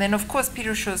 And then, of course,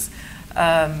 Peter shows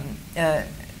the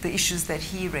issues that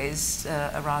he raised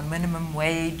around minimum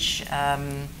wage,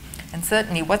 and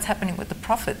certainly what's happening with the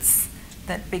profits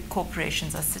that big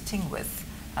corporations are sitting with.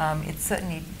 It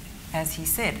certainly, as he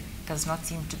said, does not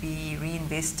seem to be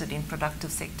reinvested in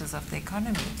productive sectors of the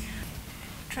economy.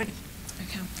 Trudi.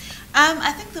 Okay.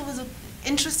 I think there was an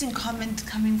interesting comment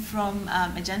coming from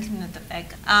a gentleman at the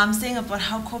back saying about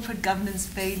how corporate governance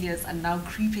failures are now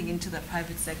creeping into the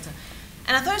private sector.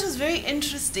 And I thought it was very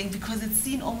interesting because it's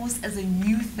seen almost as a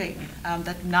new thing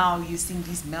that now you're seeing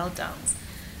these meltdowns.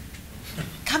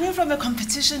 Coming from a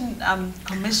competition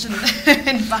commission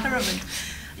environment,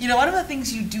 you know, one of the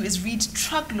things you do is read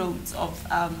truckloads of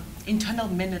internal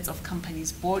minutes of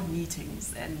companies' board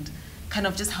meetings and kind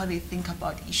of just how they think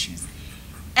about issues.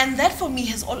 And that for me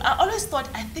has I always thought,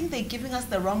 I think they're giving us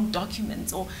the wrong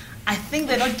documents, or I think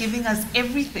they're not giving us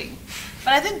everything.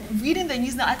 But I think reading the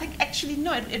news now, I think actually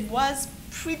no, it was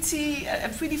a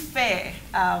pretty fair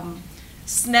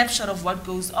snapshot of what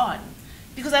goes on.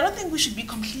 Because I don't think we should be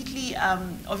completely,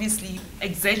 obviously,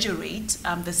 exaggerate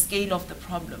the scale of the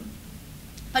problem.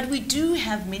 But we do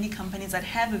have many companies that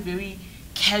have a very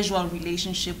casual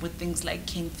relationship with things like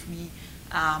King 3,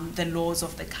 the laws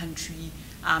of the country,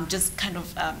 just kind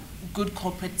of good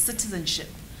corporate citizenship.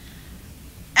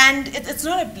 And it's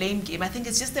not a blame game. I think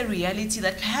it's just a reality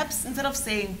that perhaps instead of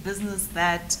saying business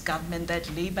that, government that,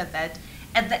 labor that,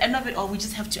 at the end of it all, we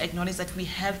just have to acknowledge that we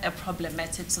have a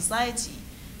problematic society.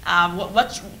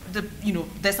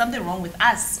 There's something wrong with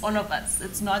us, all of us.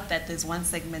 It's not that there's one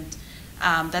segment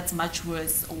that's much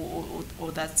worse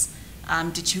or that's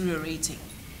deteriorating.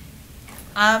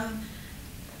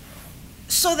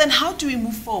 So then how do we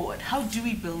move forward? How do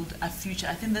we build a future?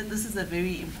 I think that this is a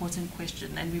very important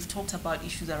question, and we've talked about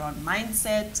issues around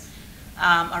mindset,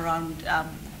 around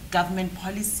government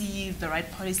policy, the right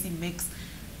policy mix.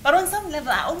 But on some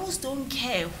level, I almost don't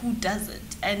care who does it.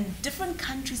 And different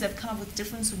countries have come up with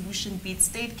different solutions, be it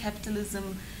state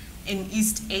capitalism in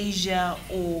East Asia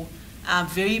or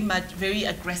very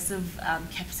aggressive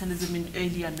capitalism in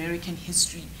early American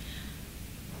history.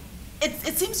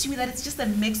 It seems to me that it's just a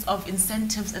mix of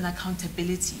incentives and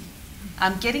accountability.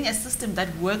 Getting a system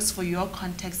that works for your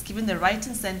context, given the right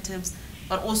incentives,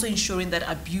 but also ensuring that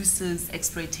abuses,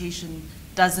 exploitation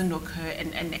doesn't occur,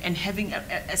 and having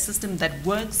a system that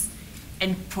works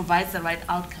and provides the right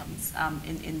outcomes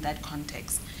in that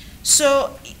context.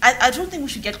 So I don't think we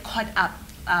should get caught up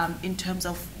in terms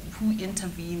of who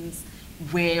intervenes,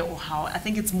 where or how. I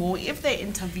think it's more, if they're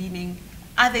intervening,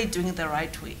 are they doing it the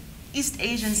right way? East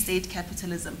Asian state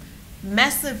capitalism,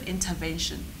 massive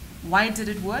intervention. Why did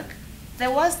it work? There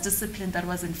was discipline that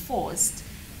was enforced,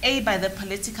 by the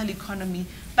political economy,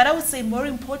 but I would say more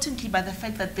importantly by the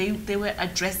fact that they were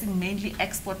addressing mainly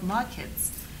export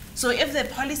markets. So if their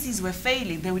policies were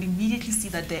failing, they would immediately see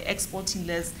that they're exporting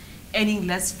less, earning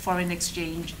less foreign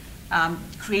exchange,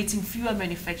 creating fewer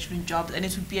manufacturing jobs, and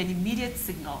it would be an immediate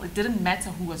signal. It didn't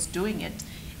matter who was doing it.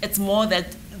 It's more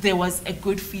that there was a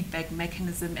good feedback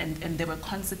mechanism and there were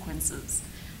consequences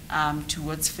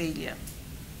towards failure.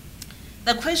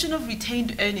 The question of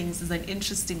retained earnings is an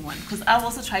interesting one, because I've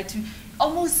also tried to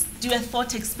almost do a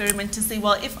thought experiment to say,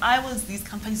 well, if I was these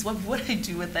companies, what would I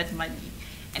do with that money?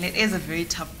 And it is a very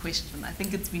tough question. I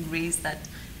think it's been raised that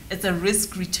it's a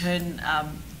risk-return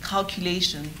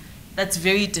calculation that's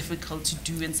very difficult to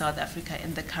do in South Africa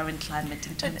in the current climate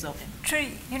in terms of...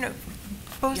 Trudi,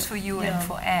 both for you and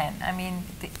for Anne, I mean,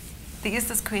 there is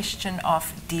this question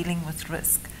of dealing with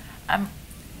risk.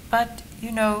 But,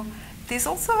 there's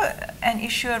also an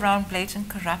issue around blatant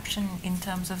corruption in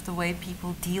terms of the way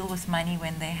people deal with money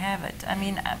when they have it. I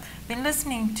mean, I've been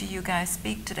listening to you guys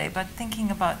speak today, but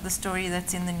thinking about the story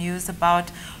that's in the news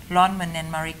about Lonman and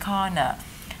Marikana,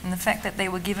 and the fact that they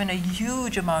were given a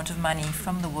huge amount of money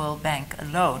from the World Bank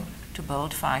alone to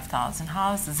build 5,000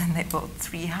 houses, and they built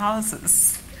 3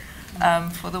 houses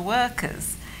for the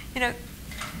workers.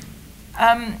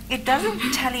 It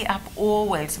doesn't tally up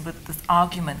always with this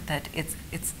argument that it's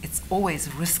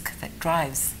always risk that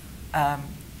drives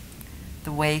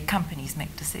the way companies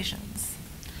make decisions?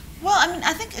 Well, I mean,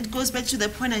 I think it goes back to the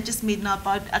point I just made now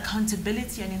about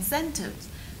accountability and incentives.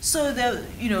 So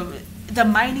the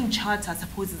mining charter, I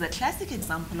suppose, is a classic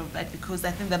example of that, because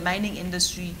I think the mining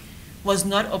industry was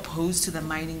not opposed to the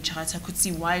mining charter, could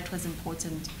see why it was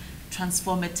important,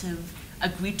 transformative,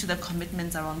 agreed to the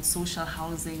commitments around social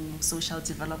housing, social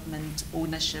development,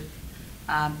 ownership,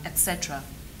 etc.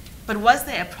 But was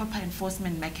there a proper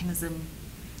enforcement mechanism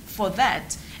for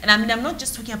that? And I mean, I'm not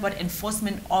just talking about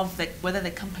enforcement of whether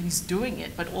the company is doing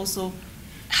it, but also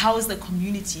how is the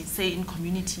community, say in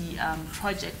community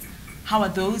projects, how are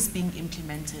those being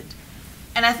implemented?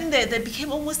 And I think that there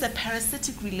became almost a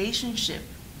parasitic relationship,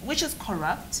 which is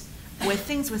corrupt, where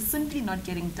things were simply not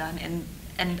getting done,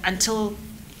 and until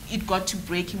it got to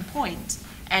breaking point,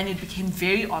 and it became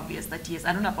very obvious that, yes,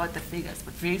 I don't know about the figures,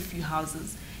 but very few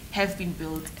houses have been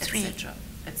built, etc.,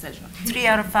 etc. 3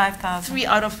 out of 5,000. 3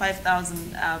 out of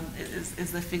 5,000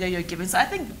 is the figure you're given. So I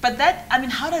think, but that, I mean,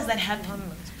 how does that happen?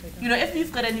 If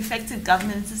you've got an effective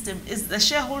governance system, is the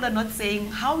shareholder not saying,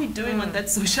 how are we doing on that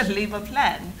social labor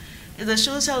plan? Is the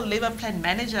social labor plan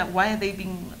manager, why are they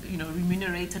being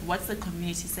remunerated? What's the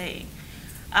community saying?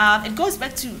 It goes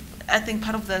back to, I think,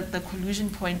 part of the collusion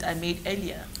point I made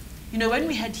earlier. When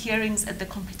we had hearings at the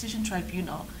Competition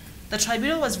Tribunal, the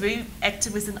tribunal was very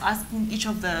activist in asking each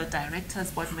of the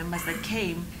directors, board members that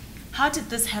came, how did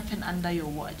this happen under your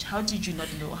watch? How did you not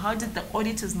know? How did the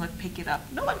auditors not pick it up?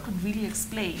 No one could really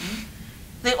explain.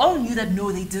 They all knew that,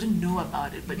 no, they didn't know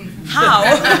about it, but how?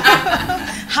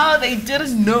 How they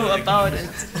didn't know about it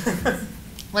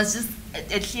was just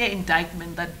a clear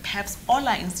indictment that perhaps all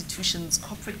our institutions,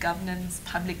 corporate governance,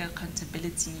 public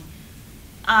accountability,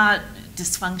 are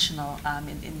dysfunctional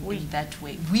in that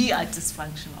way. We are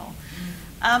dysfunctional.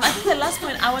 I think the last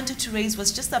point I wanted to raise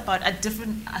was just about a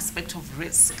different aspect of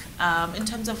risk, in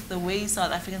terms of the way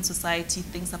South African society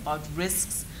thinks about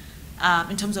risks,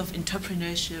 in terms of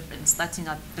entrepreneurship and starting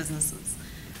up businesses.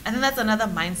 I think that's another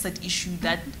mindset issue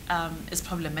that is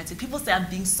problematic. People say I'm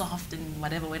being soft and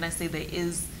whatever when I say there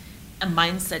is a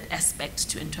mindset aspect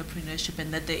to entrepreneurship,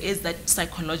 and that there is that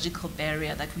psychological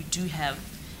barrier that we do have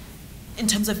in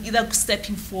terms of either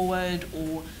stepping forward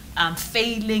or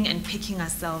failing and picking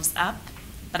ourselves up.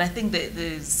 But I think that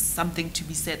there's something to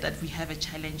be said that we have a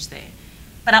challenge there.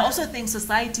 But I also think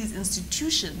society's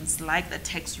institutions, like the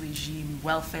tax regime,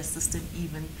 welfare system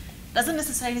even, doesn't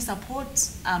necessarily support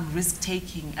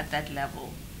risk-taking at that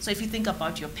level. So if you think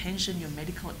about your pension, your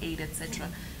medical aid, etc.,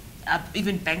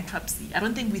 even bankruptcy, I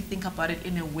don't think we think about it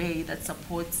in a way that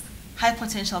supports high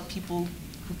potential people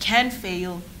who can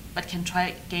fail but can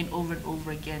try again over and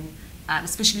over again,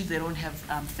 especially if they don't have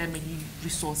family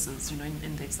resources,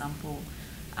 in the example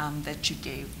that you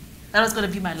gave. That was going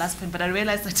to be my last point, but I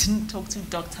realized I didn't talk to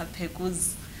Dr.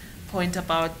 Peku's point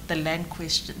about the land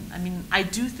question. I mean, I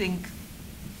do think,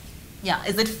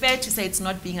 is it fair to say it's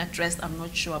not being addressed? I'm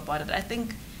not sure about it. I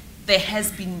think there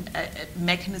has been a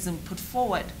mechanism put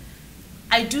forward.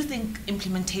 I do think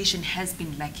implementation has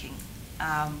been lacking.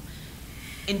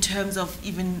 In terms of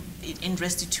even in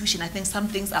restitution, I think some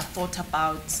things are thought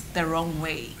about the wrong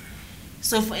way.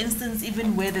 So for instance,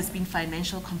 even where there's been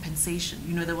financial compensation,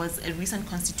 there was a recent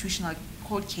constitutional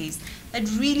court case that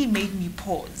really made me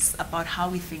pause about how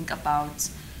we think about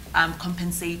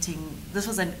compensating. This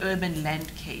was an urban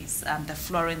land case, the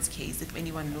Florence case, if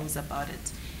anyone knows about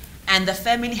it. And the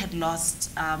family had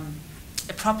lost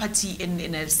a property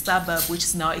in a suburb which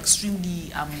is now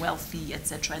extremely wealthy,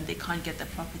 etc., and they can't get the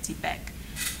property back.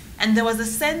 And there was a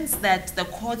sense that the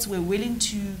courts were willing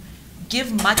to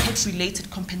give market-related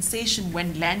compensation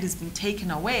when land is being taken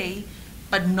away,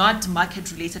 but not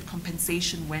market-related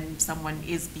compensation when someone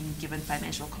is being given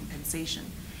financial compensation.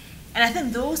 And I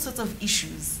think those sorts of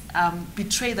issues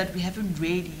betray that we haven't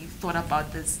really thought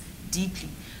about this deeply.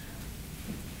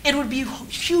 It would be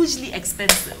hugely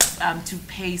expensive to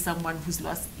pay someone who's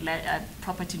lost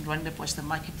property in Rwanda the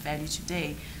market value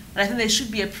today. But I think there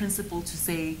should be a principle to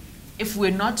say, if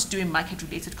we're not doing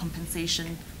market-related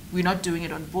compensation, we're not doing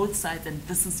it on both sides, and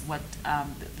this is what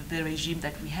the regime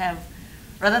that we have,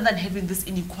 rather than having this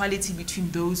inequality between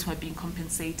those who are being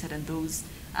compensated and those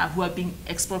who are being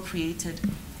expropriated,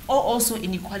 or also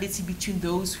inequality between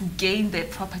those who gain their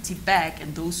property back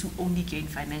and those who only gain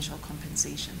financial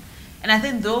compensation. And I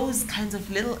think those kinds of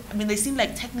little, I mean, they seem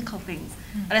like technical things,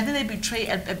 but I think they betray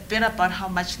a bit about how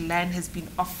much land has been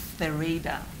off the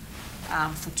radar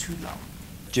for too long.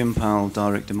 Jim Powell,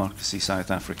 Direct Democracy South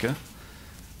Africa.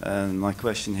 And my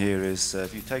question here is,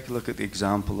 if you take a look at the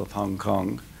example of Hong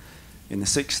Kong, in the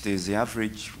 60s, the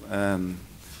average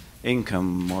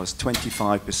income was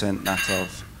 25% that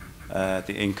of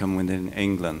the income within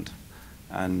England.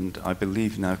 And I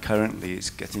believe now currently it's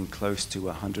getting close to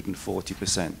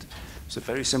 140%. It's a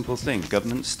very simple thing.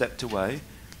 Government stepped away,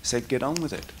 said get on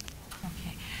with it.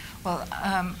 Okay. Well,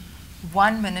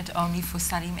 1 minute only for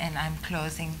Saliem, and I'm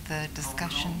closing the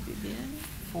discussion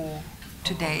for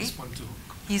today.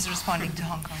 He's responding to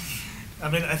Hong Kong. I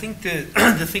mean, I think the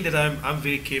the thing that I'm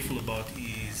very careful about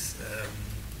is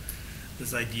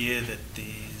this idea that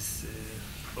there's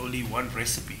only one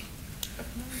recipe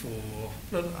for.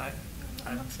 No,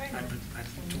 I'm not saying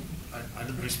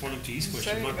I'm responding to his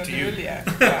question, not to you. Yeah.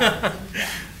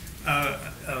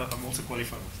 I'm also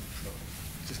qualified myself, so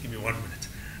just give me 1 minute.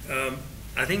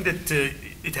 I think that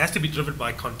it has to be driven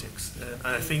by context.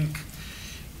 I think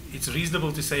it's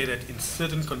reasonable to say that in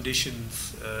certain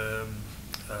conditions,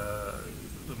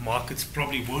 the markets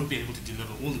probably won't be able to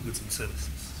deliver all the goods and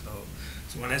services.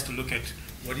 So one has to look at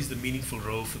what is the meaningful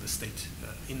role for the state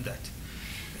in that.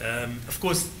 Of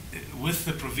course, with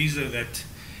the proviso that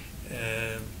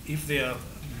if there are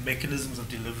mechanisms of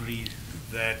delivery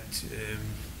that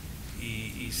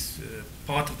is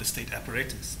part of the state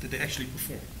apparatus, that they actually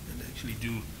perform and they actually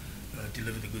do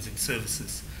deliver the goods and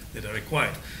services that are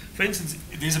required. For instance,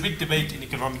 there's a big debate in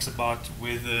economics about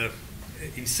whether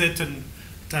in certain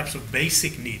types of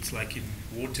basic needs, like in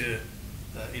water,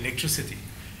 electricity,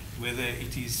 whether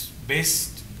it is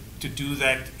best to do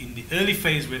that in the early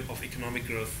phase of economic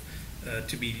growth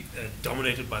to be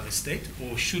dominated by the state,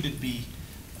 or should it be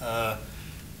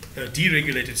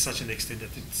deregulated to such an extent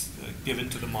that it's given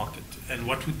to the market, and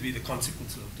what would be the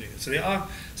consequences of doing it? So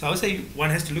I would say one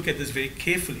has to look at this very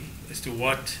carefully as to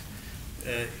what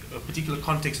a particular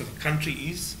context of a country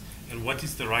is, and what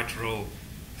is the right role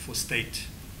for state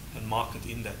and market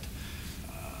in that.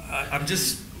 I'm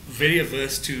just very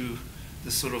averse to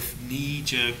the sort of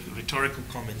knee-jerk rhetorical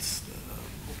comments,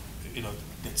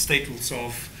 that state will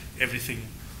solve everything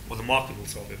or the market will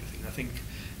solve everything. I think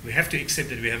we have to accept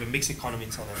that we have a mixed economy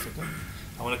in South Africa.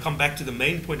 I want to come back to the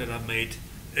main point that I've made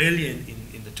earlier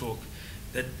in the talk,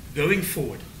 that going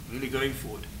forward, really going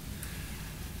forward,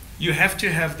 you have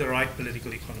to have the right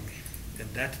political economy.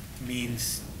 And that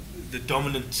means the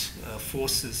dominant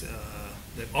forces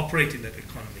that operate in that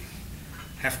economy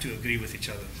have to agree with each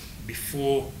other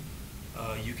before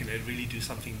you can really do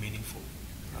something meaningful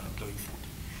going forward.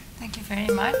 Thank you very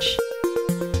much.